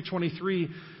 Romans 3:23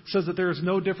 says that there is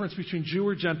no difference between Jew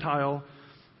or Gentile,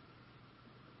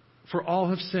 for all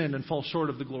have sinned and fall short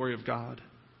of the glory of God.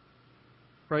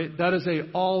 Right? That is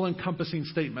an all-encompassing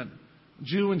statement.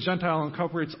 Jew and Gentile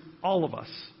incorporates all of us.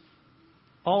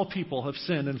 All people have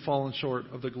sinned and fallen short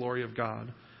of the glory of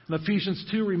God. And Ephesians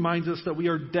 2 reminds us that we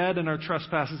are dead in our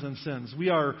trespasses and sins. We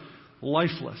are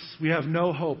lifeless. We have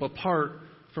no hope apart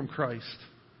from Christ.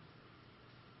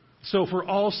 So if we're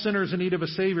all sinners in need of a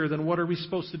Savior, then what are we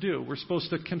supposed to do? We're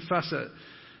supposed to confess it.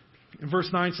 In verse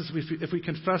 9 says, if we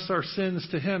confess our sins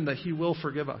to Him, that He will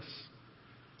forgive us.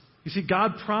 You see,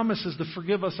 God promises to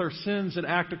forgive us our sins and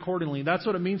act accordingly. That's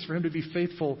what it means for Him to be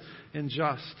faithful and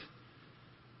just.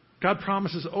 God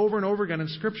promises over and over again in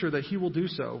Scripture that He will do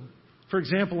so. For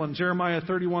example, in Jeremiah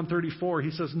 31:34,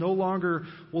 He says, "No longer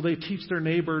will they teach their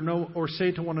neighbor or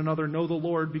say to one another, 'Know the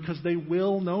Lord,' because they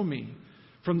will know me.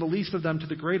 From the least of them to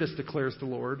the greatest, declares the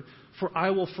Lord. For I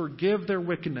will forgive their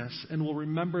wickedness and will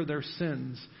remember their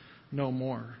sins no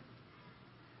more."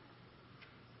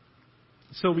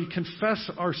 So we confess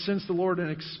our sins to the Lord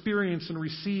and experience and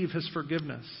receive His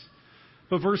forgiveness.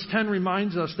 But verse 10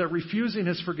 reminds us that refusing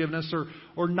His forgiveness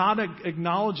or not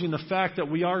acknowledging the fact that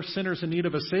we are sinners in need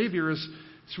of a Savior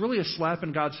it's really a slap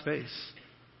in God's face.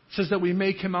 It says that we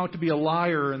make Him out to be a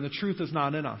liar and the truth is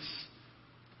not in us.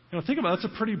 Think about it.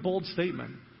 That's a pretty bold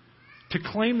statement. To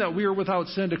claim that we are without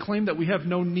sin, to claim that we have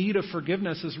no need of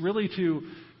forgiveness is really to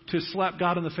slap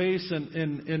God in the face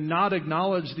and not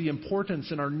acknowledge the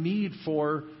importance and our need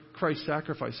for Christ's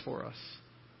sacrifice for us.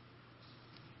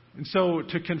 And so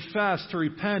to confess, to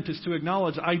repent, is to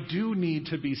acknowledge I do need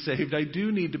to be saved. I do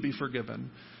need to be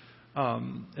forgiven.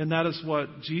 And that is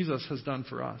what Jesus has done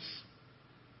for us.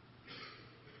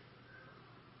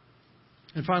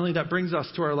 And finally, that brings us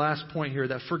to our last point here,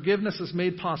 that forgiveness is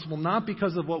made possible not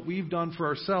because of what we've done for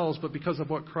ourselves, but because of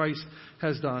what Christ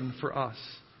has done for us.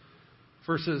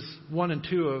 Verses 1 and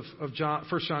 2 of 1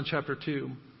 John chapter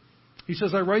 2. He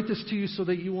says, I write this to you so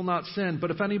that you will not sin,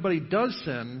 but if anybody does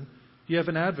sin, you have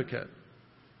an advocate.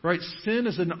 Right? Sin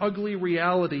is an ugly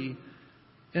reality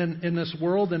in this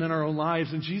world and in our own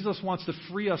lives, and Jesus wants to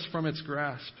free us from its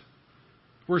grasp.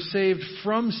 We're saved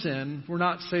from sin. We're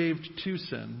not saved to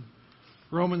sin.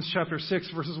 Romans chapter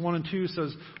 6, verses 1 and 2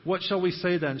 says, what shall we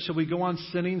say then? Shall we go on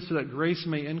sinning so that grace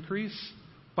may increase?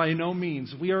 By no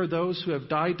means. We are those who have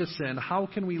died to sin. How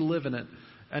can we live in it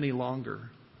any longer?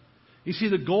 You see,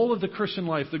 the goal of the Christian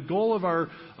life, the goal of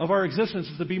our existence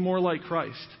is to be more like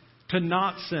Christ, to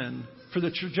not sin, for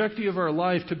the trajectory of our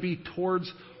life to be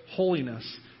towards holiness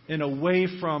and away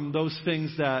from those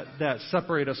things that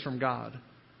separate us from God.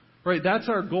 Right? That's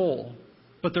our goal.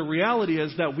 But the reality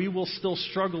is that we will still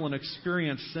struggle and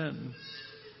experience sin.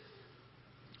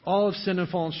 All have sinned and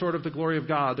fallen short of the glory of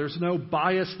God. There's no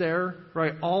bias there,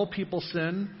 right? All people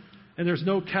sin, and there's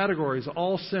no categories.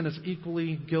 All sin is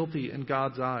equally guilty in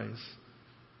God's eyes.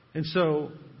 And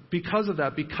so, because of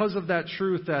that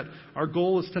truth that our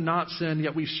goal is to not sin,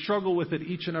 yet we struggle with it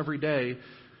each and every day,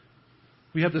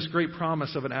 we have this great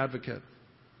promise of an advocate.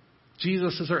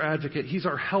 Jesus is our advocate. He's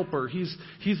our helper. He's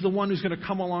the one who's going to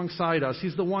come alongside us.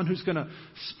 He's the one who's going to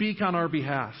speak on our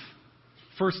behalf.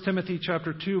 1 Timothy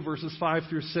chapter 2, verses 5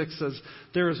 through 6 says,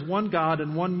 there is one God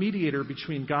and one mediator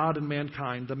between God and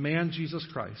mankind, the man Jesus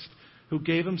Christ, who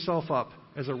gave Himself up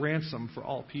as a ransom for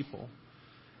all people.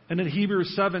 And in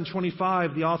Hebrews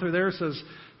 7:25, the author there says,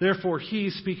 therefore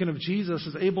He, speaking of Jesus,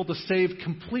 is able to save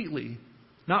completely,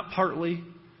 not partly,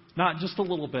 not just a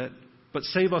little bit, but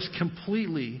save us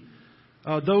completely,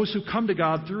 those who come to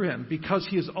God through Him, because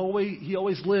He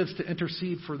always lives to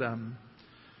intercede for them.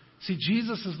 See,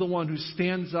 Jesus is the one who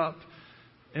stands up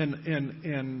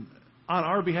and on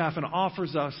our behalf and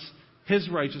offers us His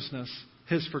righteousness,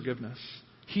 His forgiveness.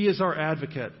 He is our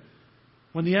advocate.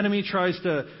 When the enemy tries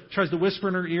to whisper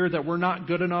in our ear that we're not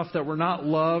good enough, that we're not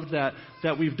loved,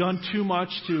 that we've done too much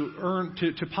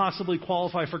to possibly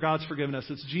qualify for God's forgiveness,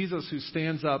 it's Jesus who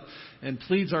stands up and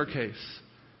pleads our case.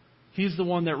 He's the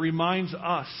one that reminds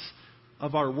us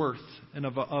of our worth and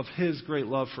of His great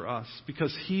love for us,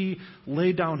 because He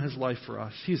laid down His life for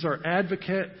us. He's our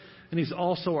advocate, and He's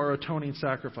also our atoning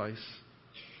sacrifice.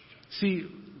 See,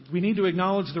 we need to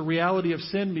acknowledge the reality of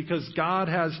sin because God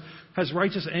has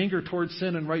righteous anger towards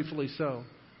sin, and rightfully so.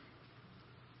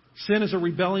 Sin is a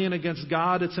rebellion against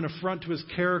God. It's an affront to His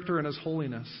character and His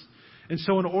holiness. And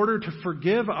so in order to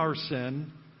forgive our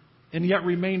sin and yet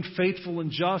remain faithful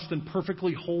and just and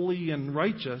perfectly holy and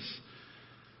righteous,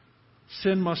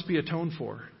 sin must be atoned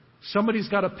for. Somebody's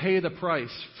got to pay the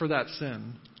price for that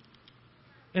sin.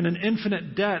 And an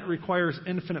infinite debt requires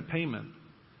infinite payment.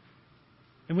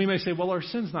 And we may say, well, our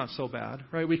sin's not so bad,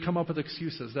 right? We come up with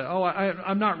excuses that,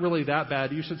 I'm not really that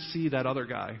bad. You should see that other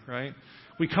guy, right?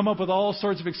 We come up with all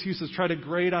sorts of excuses, try to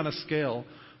grade on a scale.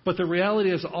 But the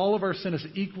reality is all of our sin is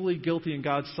equally guilty in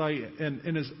God's sight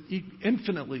and is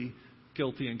infinitely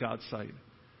guilty in God's sight.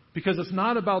 Because it's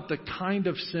not about the kind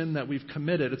of sin that we've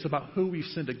committed. It's about who we've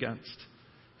sinned against.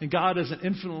 And God is an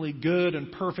infinitely good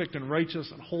and perfect and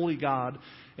righteous and holy God.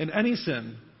 And any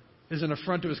sin is an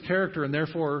affront to His character, and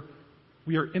therefore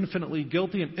we are infinitely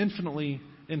guilty and infinitely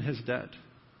in His debt.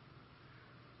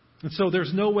 And so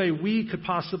there's no way we could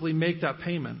possibly make that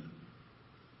payment.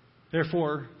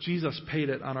 Therefore, Jesus paid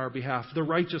it on our behalf. The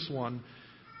righteous one,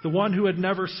 the one who had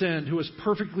never sinned, who was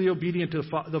perfectly obedient to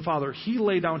the Father, He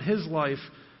laid down His life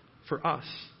for us.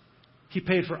 He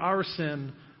paid for our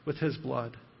sin with His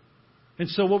blood. And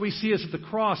so what we see is at the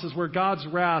cross is where God's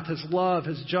wrath, His love,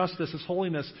 His justice, His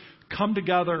holiness come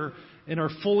together and are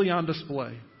fully on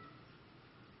display.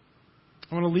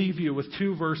 I want to leave you with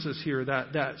two verses here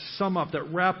that sum up,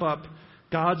 that wrap up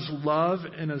God's love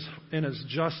and His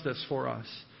justice for us.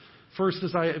 First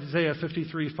is Isaiah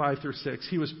 53, 5 through 6.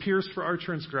 He was pierced for our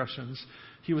transgressions.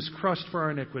 He was crushed for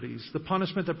our iniquities. The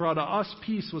punishment that brought us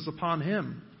peace was upon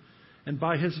him, and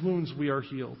by his wounds we are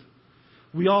healed.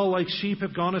 We all like sheep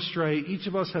have gone astray. Each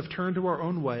of us have turned to our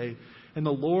own way, and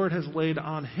the Lord has laid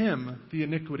on him the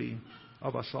iniquity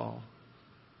of us all.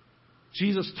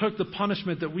 Jesus took the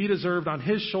punishment that we deserved on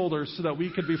his shoulders so that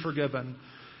we could be forgiven.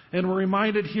 And we're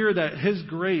reminded here that his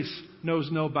grace knows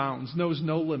no bounds, knows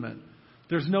no limit.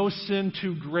 There's no sin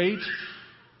too great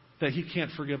that he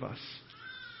can't forgive us.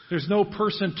 There's no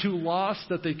person too lost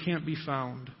that they can't be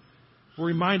found. We're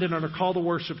reminded on our call to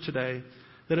worship today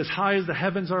that as high as the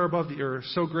heavens are above the earth,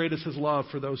 so great is his love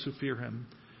for those who fear him.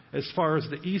 As far as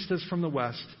the east is from the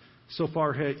west, so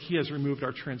far he has removed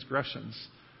our transgressions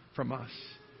from us.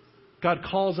 God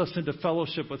calls us into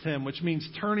fellowship with him, which means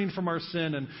turning from our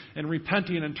sin and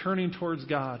repenting and turning towards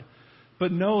God.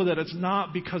 But know that it's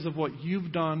not because of what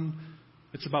you've done,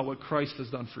 it's about what Christ has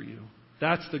done for you.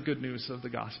 That's the good news of the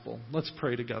gospel. Let's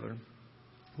pray together.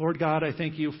 Lord God, I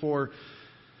thank you for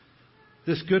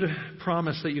this good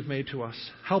promise that you've made to us.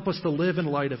 Help us to live in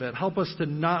light of it. Help us to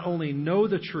not only know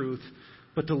the truth,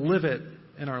 but to live it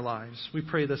in our lives. We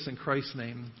pray this in Christ's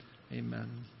name. Amen.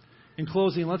 In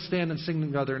closing, let's stand and sing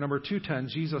together. Number 210,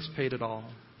 Jesus Paid It All.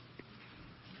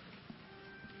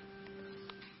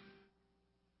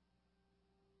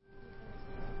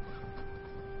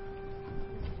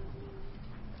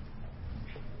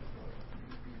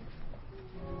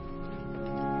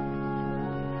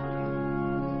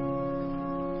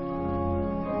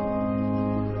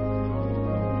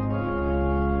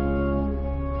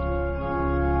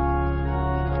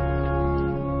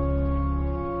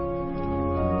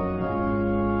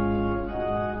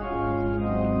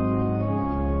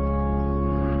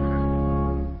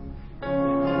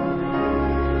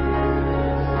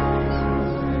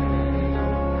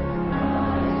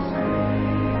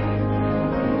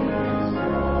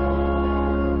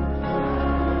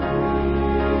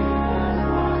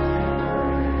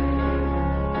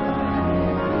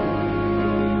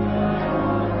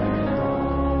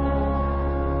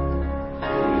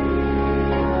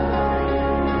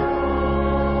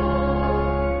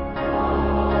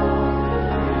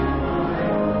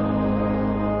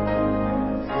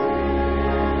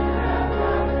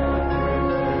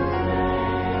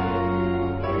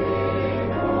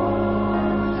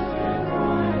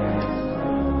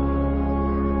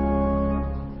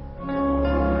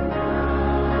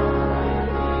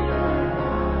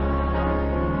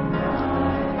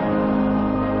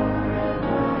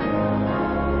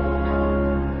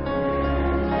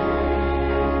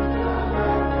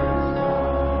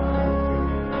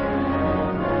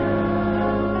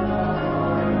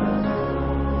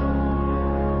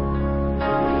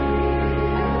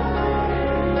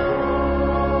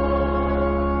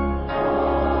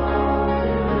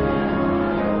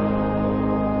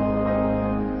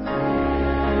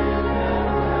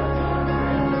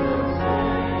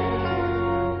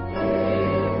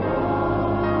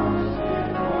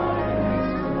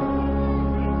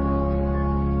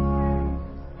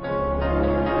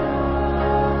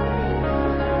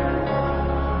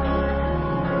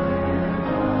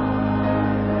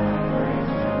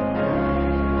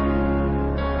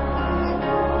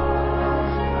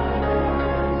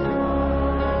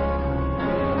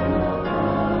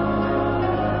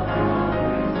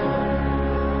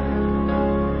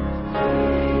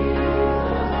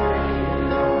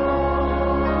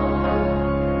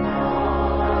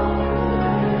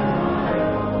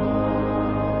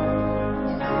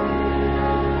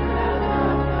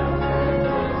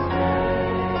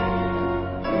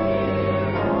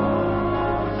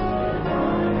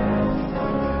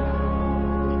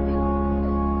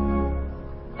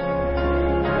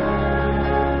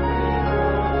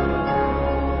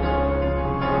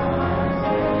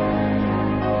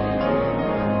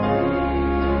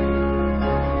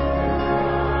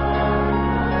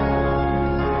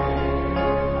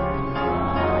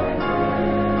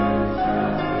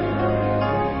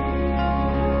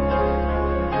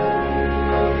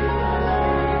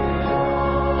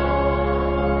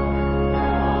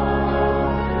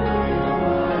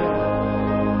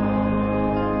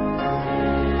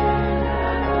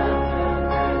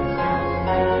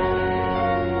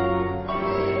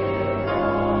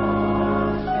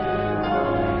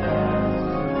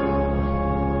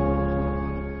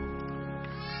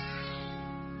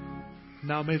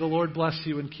 Now may the Lord bless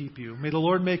you and keep you. May the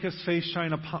Lord make his face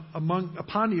shine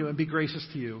upon you and be gracious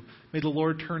to you. May the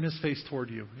Lord turn his face toward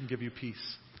you and give you peace.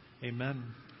 Amen.